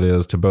 Relative, that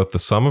is, to both the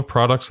sum of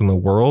products in the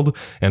world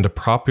and to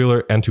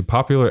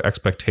popular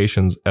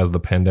expectations as the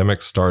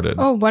pandemic started.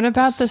 Oh, what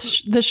about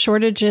the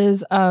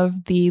shortages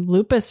of the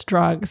lupus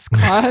drugs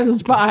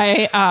caused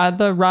by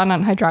the run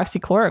on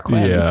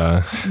hydroxychloroquine?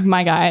 Yeah.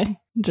 My guy.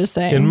 Just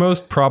saying. In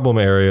most problem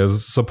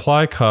areas,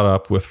 supply caught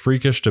up with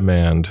freakish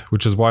demand,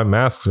 which is why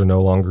masks are no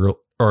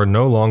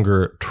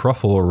longer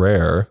truffle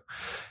rare.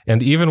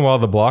 And even while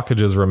the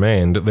blockages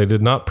remained, they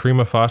did not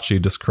prima facie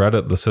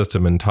discredit the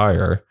system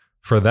entire.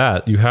 For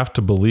that, you have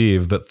to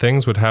believe that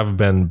things would have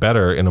been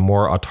better in a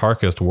more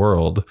autarkist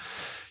world.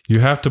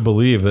 You have to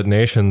believe that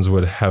nations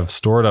would have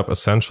stored up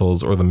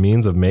essentials or the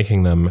means of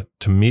making them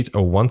to meet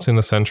a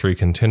once-in-a-century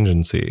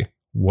contingency.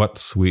 What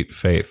sweet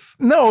faith.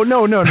 No.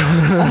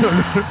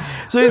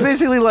 So it's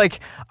basically like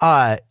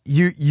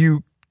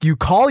you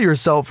call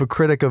yourself a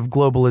critic of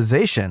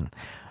globalization,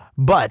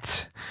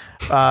 but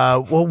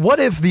well, what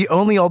if the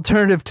only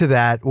alternative to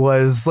that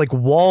was like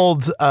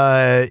walled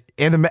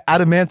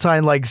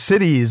adamantine like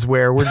cities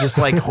where we're just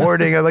like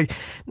hoarding? I'm like,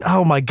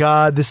 oh my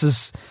God, this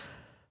is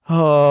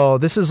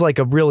like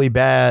a really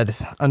bad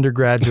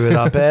undergraduate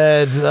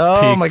op-ed.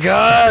 Oh my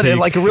God. And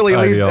like a really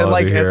like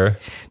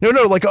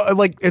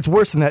it's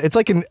worse than that. It's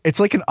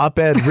like an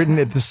op-ed written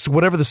at this,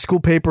 whatever the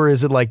school paper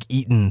is, at like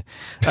Eton.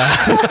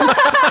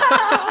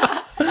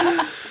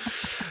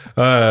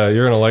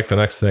 You're going to like the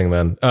next thing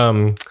then.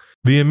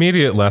 The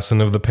immediate lesson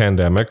of the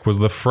pandemic was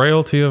the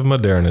frailty of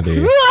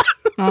modernity.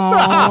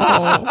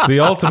 Oh. The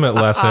ultimate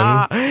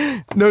lesson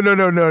No.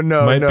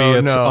 might be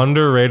its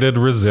underrated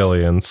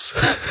resilience.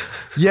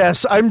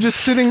 Yes, I'm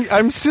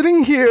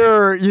sitting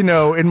here,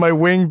 in my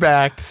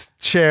wing-backed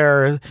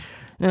chair.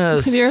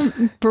 With your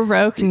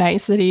Baroque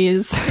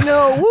niceties.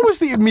 What was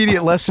the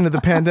immediate lesson of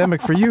the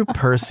pandemic for you,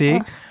 Percy?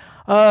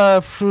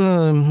 Death,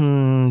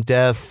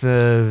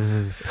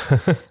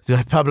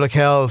 public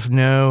health,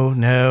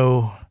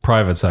 no.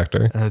 Private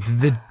sector.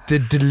 The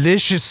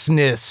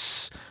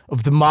deliciousness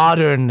of the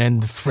modern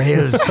and the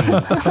frailty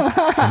of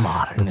the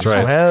modern. That's as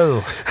right. Well.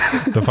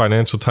 The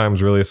Financial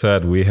Times really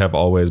said, we have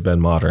always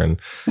been modern.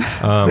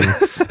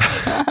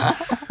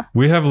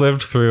 We have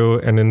lived through,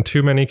 and in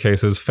too many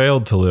cases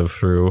failed to live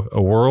through,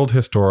 a world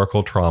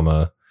historical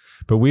trauma.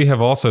 But we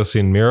have also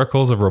seen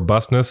miracles of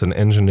robustness and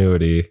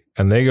ingenuity,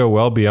 and they go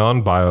well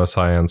beyond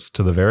bioscience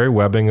to the very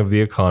webbing of the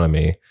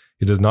economy.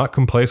 It is not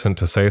complacent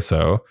to say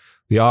so.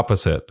 The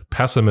opposite,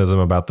 pessimism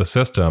about the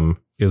system,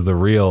 is the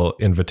real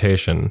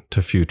invitation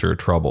to future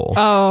trouble.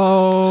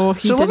 Oh,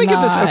 so let me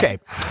get this. Okay,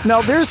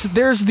 now there's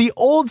the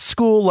old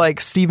school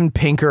like Steven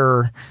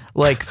Pinker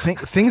like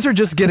things are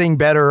just getting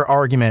better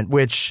argument,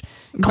 which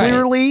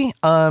clearly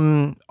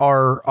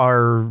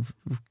our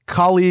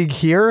colleague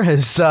here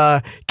has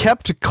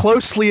kept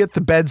closely at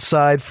the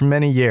bedside for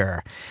many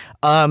years.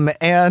 But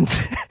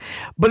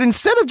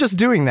instead of just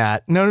doing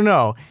that,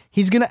 no.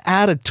 He's going to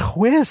add a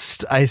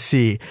twist, I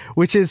see,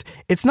 which is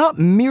it's not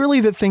merely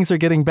that things are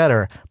getting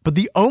better, but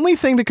the only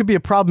thing that could be a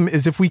problem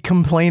is if we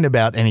complain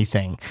about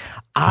anything.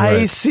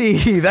 I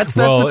see. That's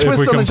the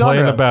twist on the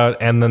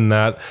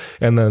genre.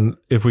 And then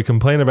if we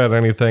complain about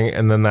anything,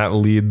 and then that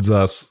leads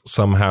us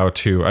somehow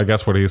to, I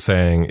guess what he's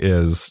saying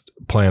is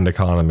planned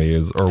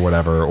economies or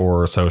whatever,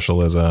 or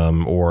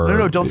socialism, or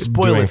no, don't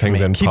spoil doing it for things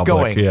me. in Keep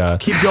public. going. Yeah,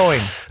 keep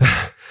going.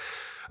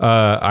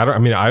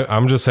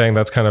 I'm just saying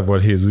that's kind of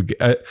what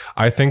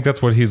I think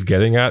that's what he's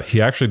getting at.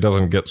 He actually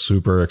doesn't get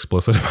super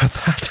explicit about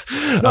that.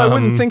 No, I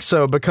wouldn't think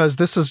so, because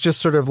this is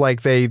just sort of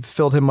like they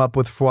filled him up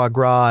with foie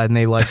gras and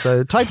they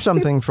type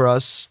something for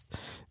us,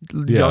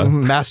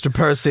 young Master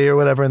Percy or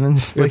whatever, and then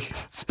just like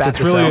spat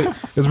this out.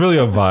 It's really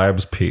a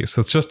vibes piece.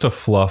 It's just to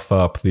fluff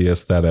up the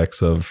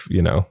aesthetics of,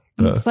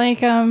 it's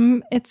like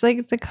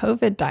the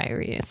COVID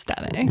diary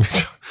aesthetic.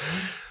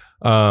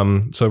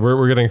 So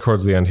we're getting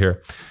towards the end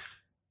here.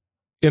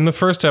 In the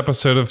first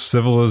episode of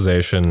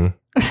Civilization,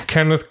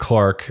 Kenneth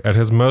Clark, at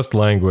his most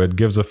languid,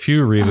 gives a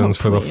few reasons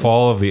for the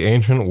fall of the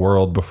ancient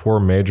world before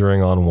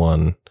majoring on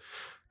one.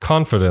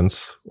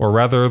 Confidence, or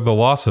rather the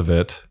loss of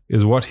it,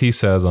 is what he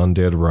says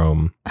undid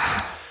Rome.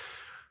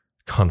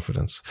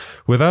 Confidence.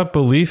 Without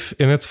belief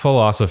in its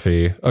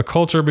philosophy, a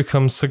culture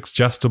becomes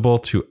suggestible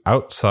to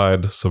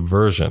outside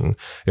subversion,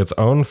 its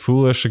own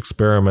foolish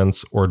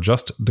experiments, or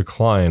just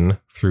decline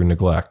through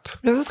neglect.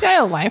 Is this guy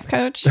a life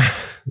coach?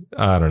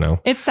 I don't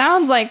know. It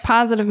sounds like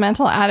positive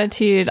mental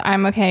attitude,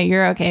 I'm okay,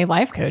 you're okay,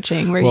 life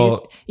coaching, where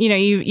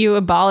you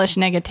abolish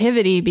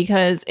negativity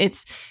because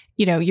it's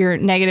your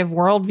negative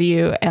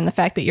worldview and the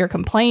fact that you're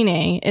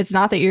complaining. It's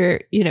not that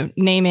you're,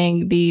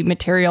 naming the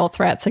material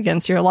threats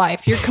against your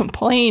life. You're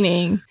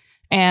complaining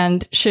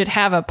and should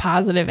have a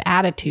positive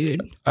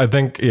attitude. I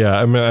think,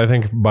 I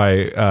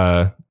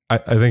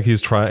think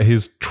he's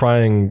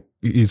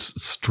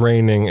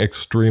straining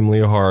extremely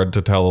hard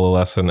to tell a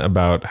lesson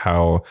about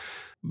how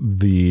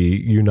the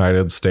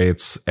United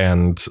States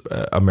and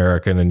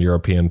American and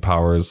European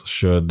powers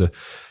should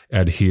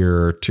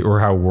adhere to, or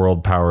how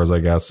world powers, I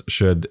guess,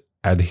 should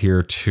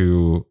adhere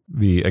to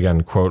the,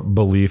 again, quote,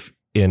 belief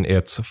in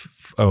its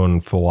own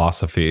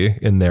philosophy,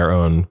 in their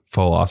own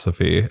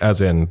philosophy,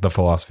 as in the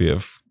philosophy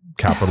of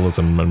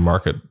capitalism and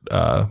market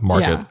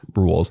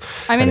rules.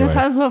 I mean, this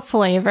has the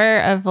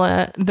flavor of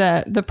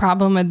the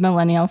problem with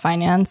millennial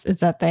finance is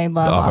that they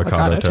love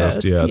avocado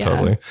toast. Yeah,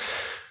 totally.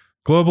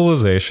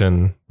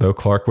 Globalization, though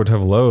Clark would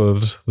have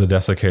loathed the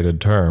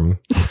desiccated term,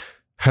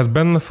 has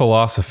been the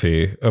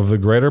philosophy of the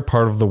greater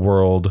part of the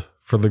world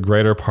for the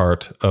greater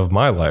part of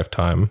my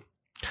lifetime.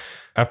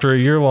 After a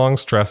year-long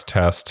stress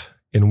test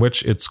in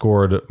which it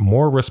scored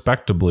more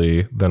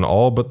respectably than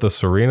all but the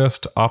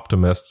serenest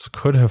optimists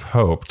could have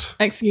hoped.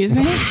 Excuse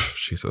me?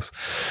 Jesus.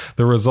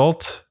 The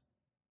result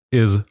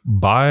is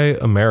Buy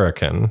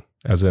American,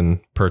 as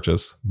in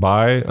purchase,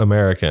 Buy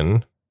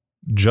American,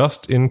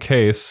 just in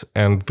case,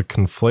 and the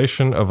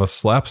conflation of a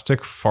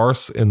slapstick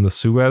farce in the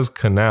Suez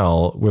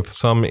Canal with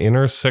some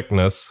inner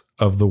sickness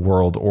of the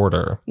world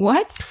order.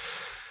 What?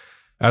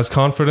 As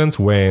confidence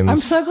wanes... I'm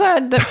so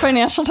glad that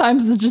Financial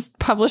Times is just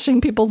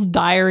publishing people's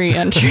diary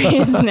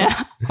entries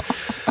now.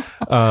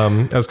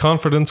 As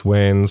confidence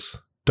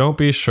wanes, don't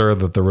be sure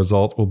that the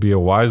result will be a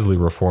wisely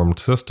reformed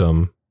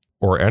system,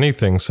 or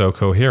anything so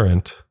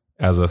coherent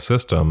as a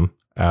system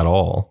at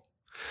all.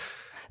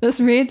 This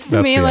reads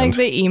to me like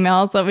the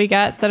emails that we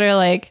get that are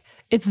like,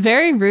 it's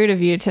very rude of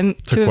you to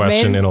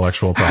question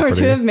intellectual property or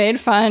to have made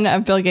fun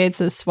of Bill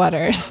Gates'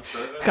 sweaters.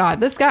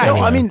 God, this guy. No,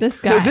 I mean, this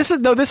guy. This is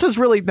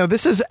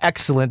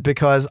excellent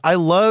because I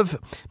love.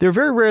 They're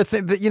very rare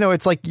things that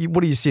it's like.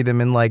 What do you see them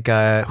in like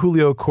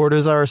Julio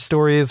Cortázar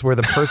stories where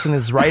the person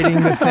is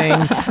writing the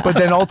thing, but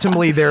then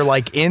ultimately they're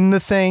like in the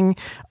thing,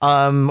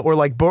 or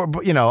like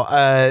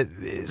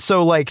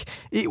so like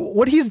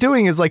what he's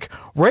doing is like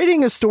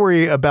writing a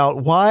story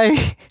about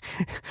why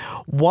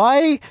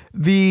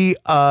the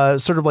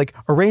sort of like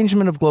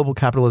arrangement of global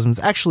capitalism is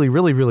actually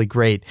really, really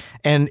great.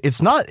 And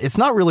it's not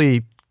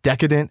really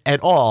decadent at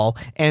all.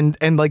 And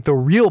like the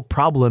real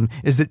problem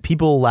is that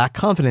people lack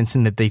confidence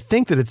in that they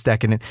think that it's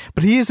decadent,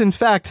 but he is in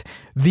fact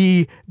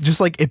the just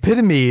like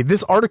epitome,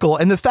 this article,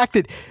 and the fact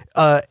that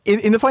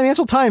in the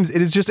Financial Times, it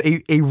is just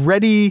a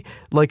ready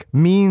like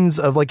means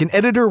of like an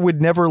editor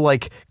would never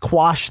like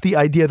quash the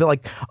idea that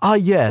like,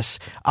 yes,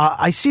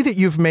 I see that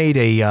you've made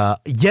a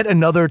yet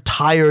another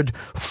tired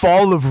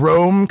Fall of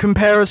Rome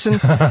comparison.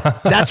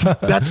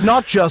 That's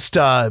not just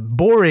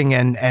boring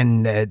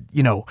and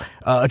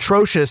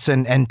atrocious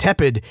and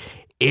tepid.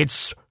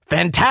 It's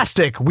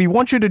fantastic. We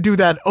want you to do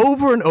that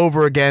over and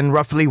over again,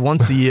 roughly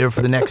once a year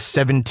for the next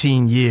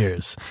 17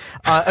 years.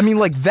 I mean,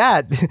 like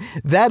that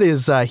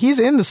is, he's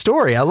in the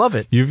story. I love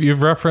it.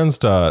 You've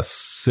referenced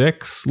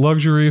 6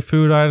 luxury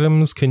food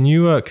items. Can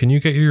you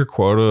get your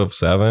quota of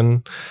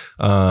 7?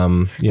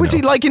 Which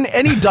like in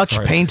any Dutch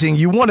painting,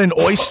 you want an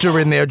oyster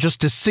in there just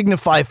to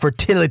signify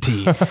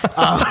fertility.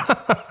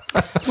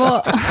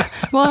 Well,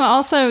 and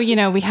also,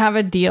 we have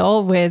a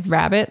deal with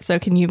Rabbit, so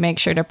can you make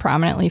sure to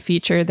prominently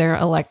feature their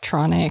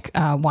electronic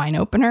wine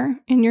opener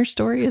in your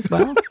story as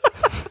well?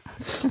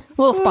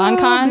 Little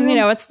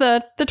SpawnCon, it's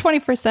the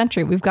 21st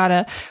century. We've got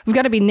to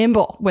be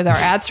nimble with our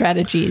ad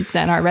strategies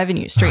and our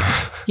revenue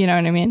streams. You know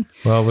what I mean?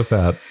 Well, with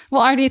that.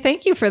 Well, Artie,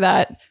 thank you for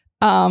that.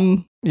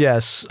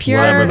 Yes.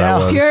 Pure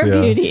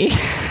beauty.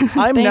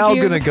 I'm now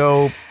going to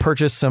go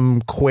purchase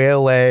some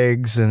quail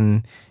eggs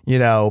and,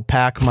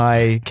 pack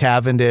my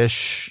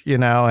Cavendish,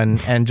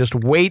 and just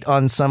wait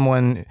on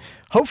someone,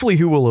 hopefully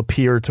who will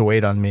appear to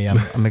wait on me.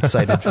 I'm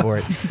excited for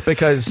it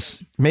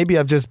because maybe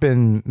I've just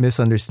been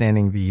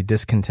misunderstanding the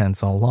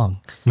discontents all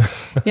along.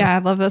 Yeah, I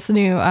love this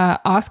new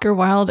Oscar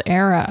Wilde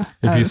era.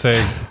 If you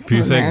say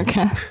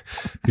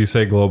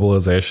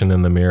globalization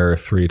in the mirror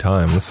 3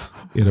 times,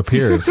 it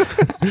appears.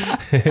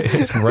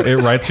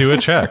 It writes you a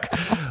check,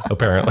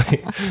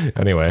 apparently.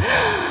 Anyway.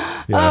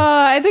 Yeah.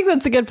 I think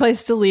that's a good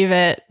place to leave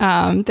it.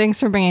 Thanks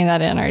for bringing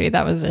that in, Artie.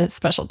 That was a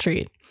special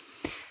treat.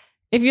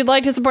 If you'd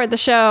like to support the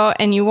show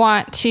and you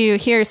want to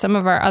hear some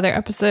of our other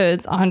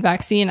episodes on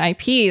vaccine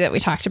IP that we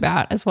talked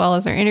about, as well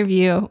as our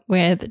interview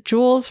with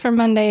Jules from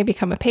Monday,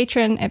 become a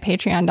patron at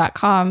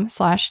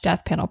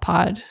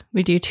patreon.com/deathpanelpod.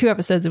 We do 2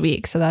 episodes a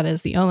week, so that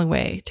is the only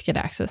way to get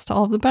access to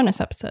all of the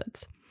bonus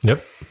episodes.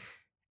 Yep.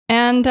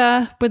 And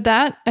with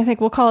that, I think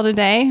we'll call it a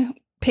day.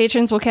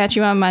 Patrons will catch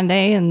you on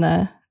Monday in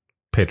the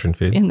patron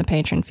feed,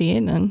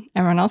 and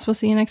everyone else will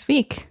see you next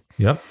week.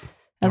 Yep.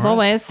 As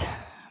always,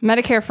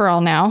 Medicare for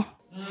all now.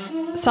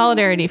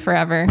 Solidarity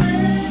forever.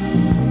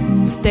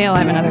 Stay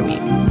alive another week.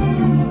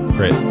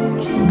 Great.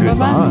 Goodbye.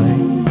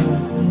 Bye-bye.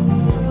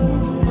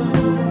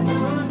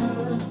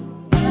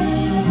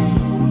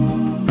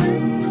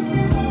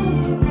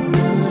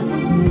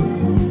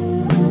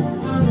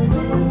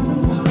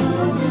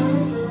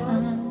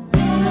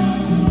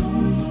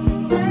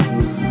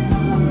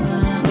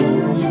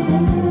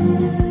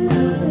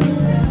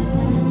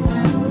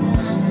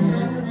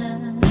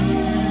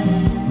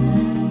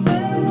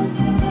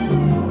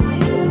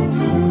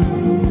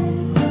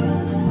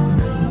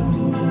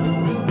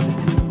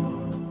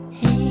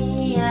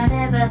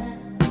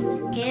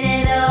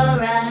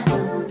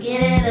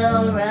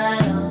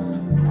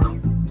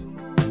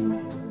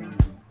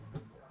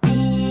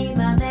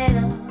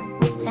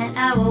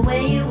 I will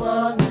wear you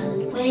all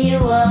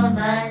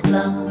night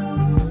long.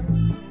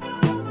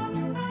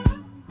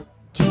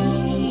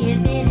 Gee,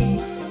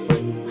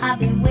 I've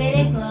been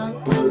waiting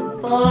long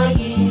time for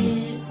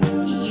you,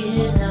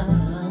 you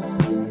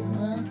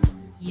know.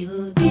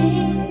 You'll be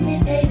me,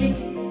 baby,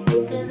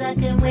 'cause I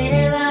can wait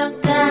a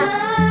long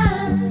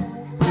time.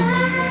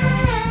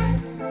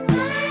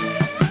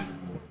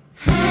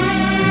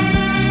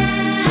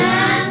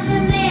 I'm the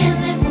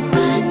man that will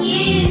find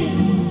you.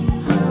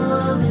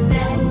 Hold me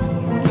back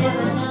till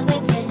another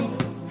day.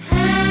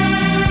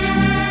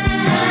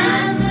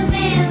 I'm the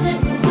man that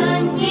will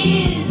find you.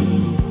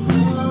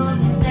 Hold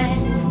me back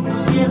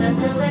till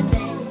another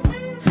day.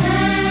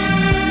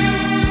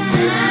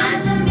 I'm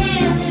the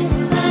man that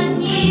will find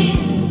you.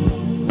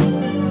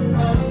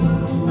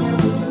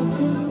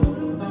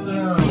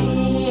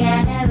 I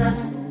never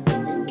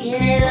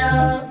get it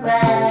all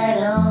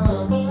right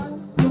on.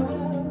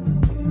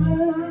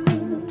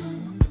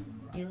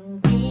 You'll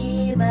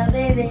be my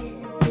baby,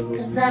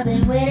 'cause I've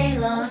been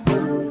waiting long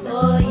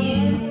for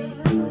you,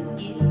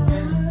 you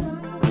know.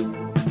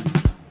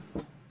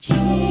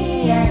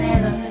 Gee, I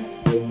never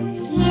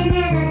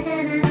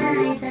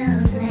denied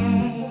those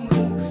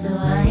legs, so I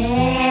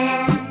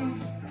am.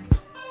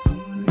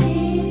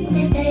 Leave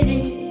me, baby,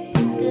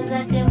 'cause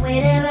I can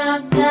wait a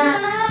long time.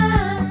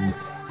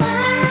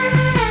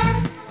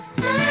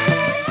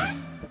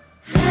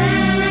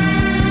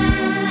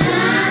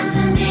 I'm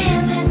the man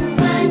that will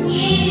find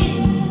you.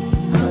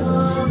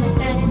 Hold me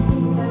back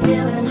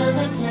till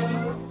another day.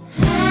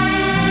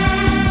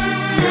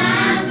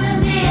 I'm the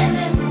man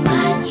that will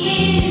find you.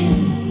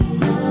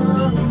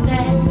 Hold me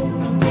back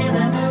till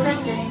another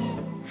day.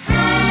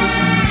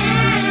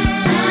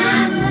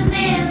 I'm the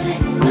man that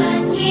will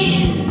find you.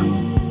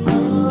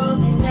 Hold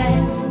me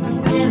back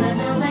till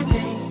another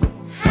day.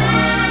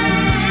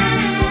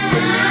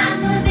 I'm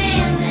the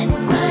man that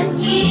will find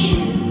you.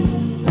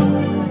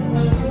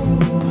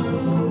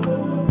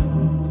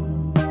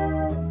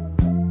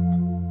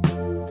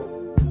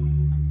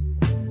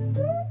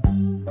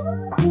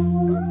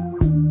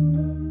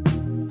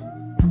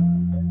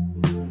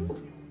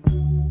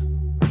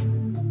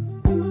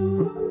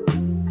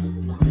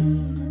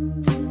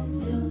 Listen to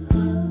your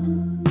heart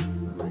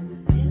when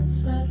it feels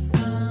right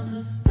from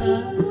the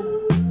start.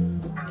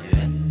 You're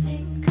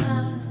acting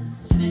kind of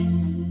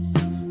strange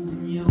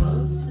when your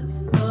words just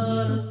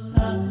fall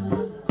apart.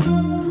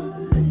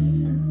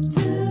 Listen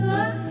to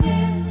my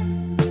head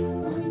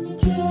when you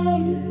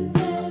drag it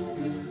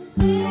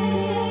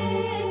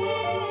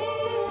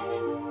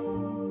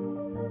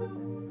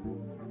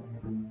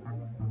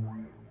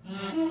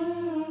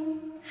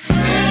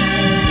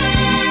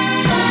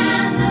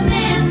I'm the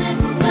man that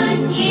will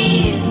find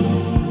you.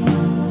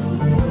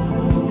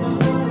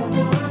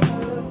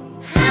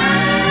 I'm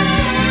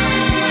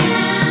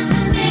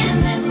the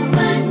man that will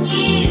find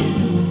you.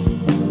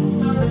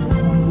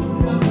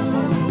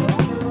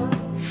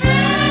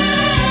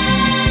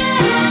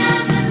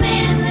 I'm the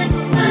man that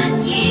will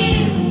find you.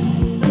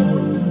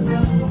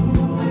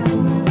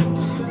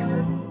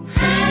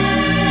 I'm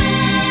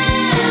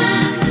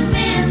the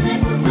man that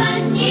will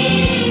find you.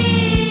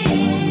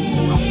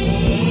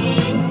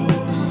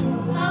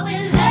 I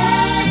will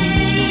love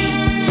you.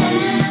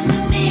 I'm the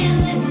man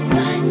that will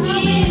find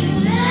you.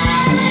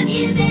 Love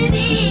you,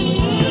 baby.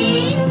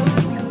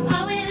 I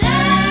will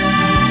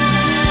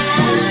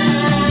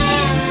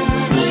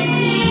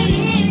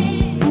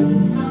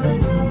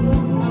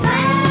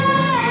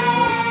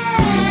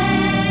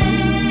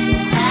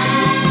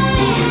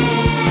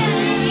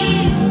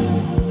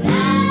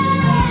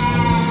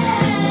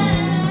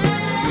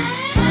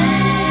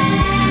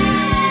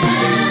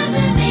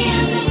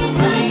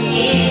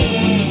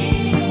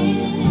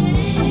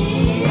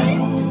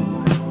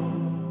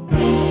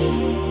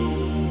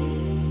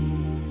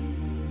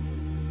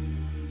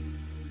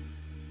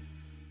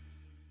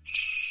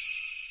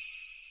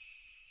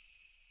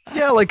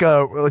Yeah, like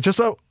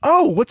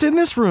what's in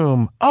this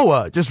room?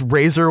 Just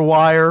razor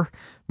wire,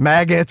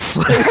 maggots.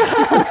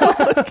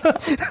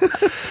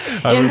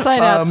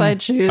 Inside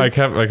outside shoes. I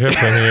kept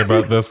thinking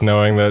about this,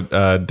 knowing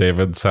that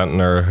David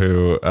Sentner,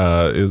 who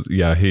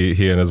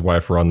he and his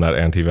wife run that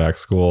anti-vax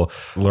school,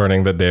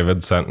 learning that David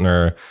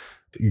Sentner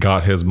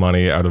got his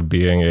money out of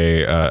being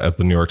a, as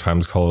the New York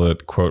Times called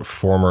it, quote,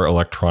 former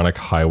electronic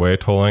highway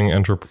tolling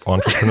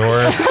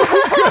entrepreneur.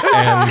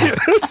 And,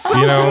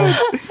 you know,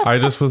 I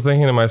just was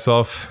thinking to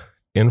myself,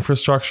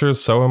 infrastructure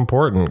is so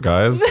important,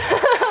 guys.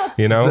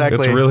 You know,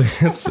 Exactly.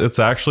 it's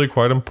actually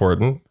quite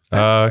important.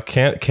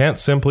 Can't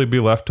simply be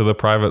left to the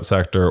private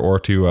sector or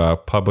to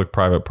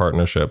public-private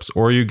partnerships.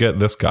 Or you get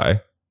this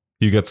guy.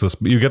 You get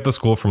the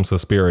school from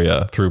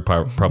Suspiria through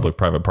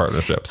public-private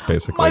partnersps,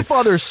 basically. My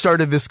father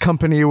started this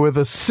company with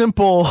a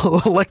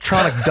simple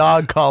electronic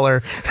dog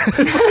collar.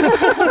 Oh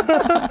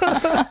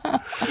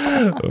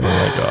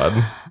my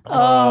God.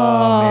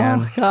 Oh,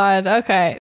 man. God. Okay.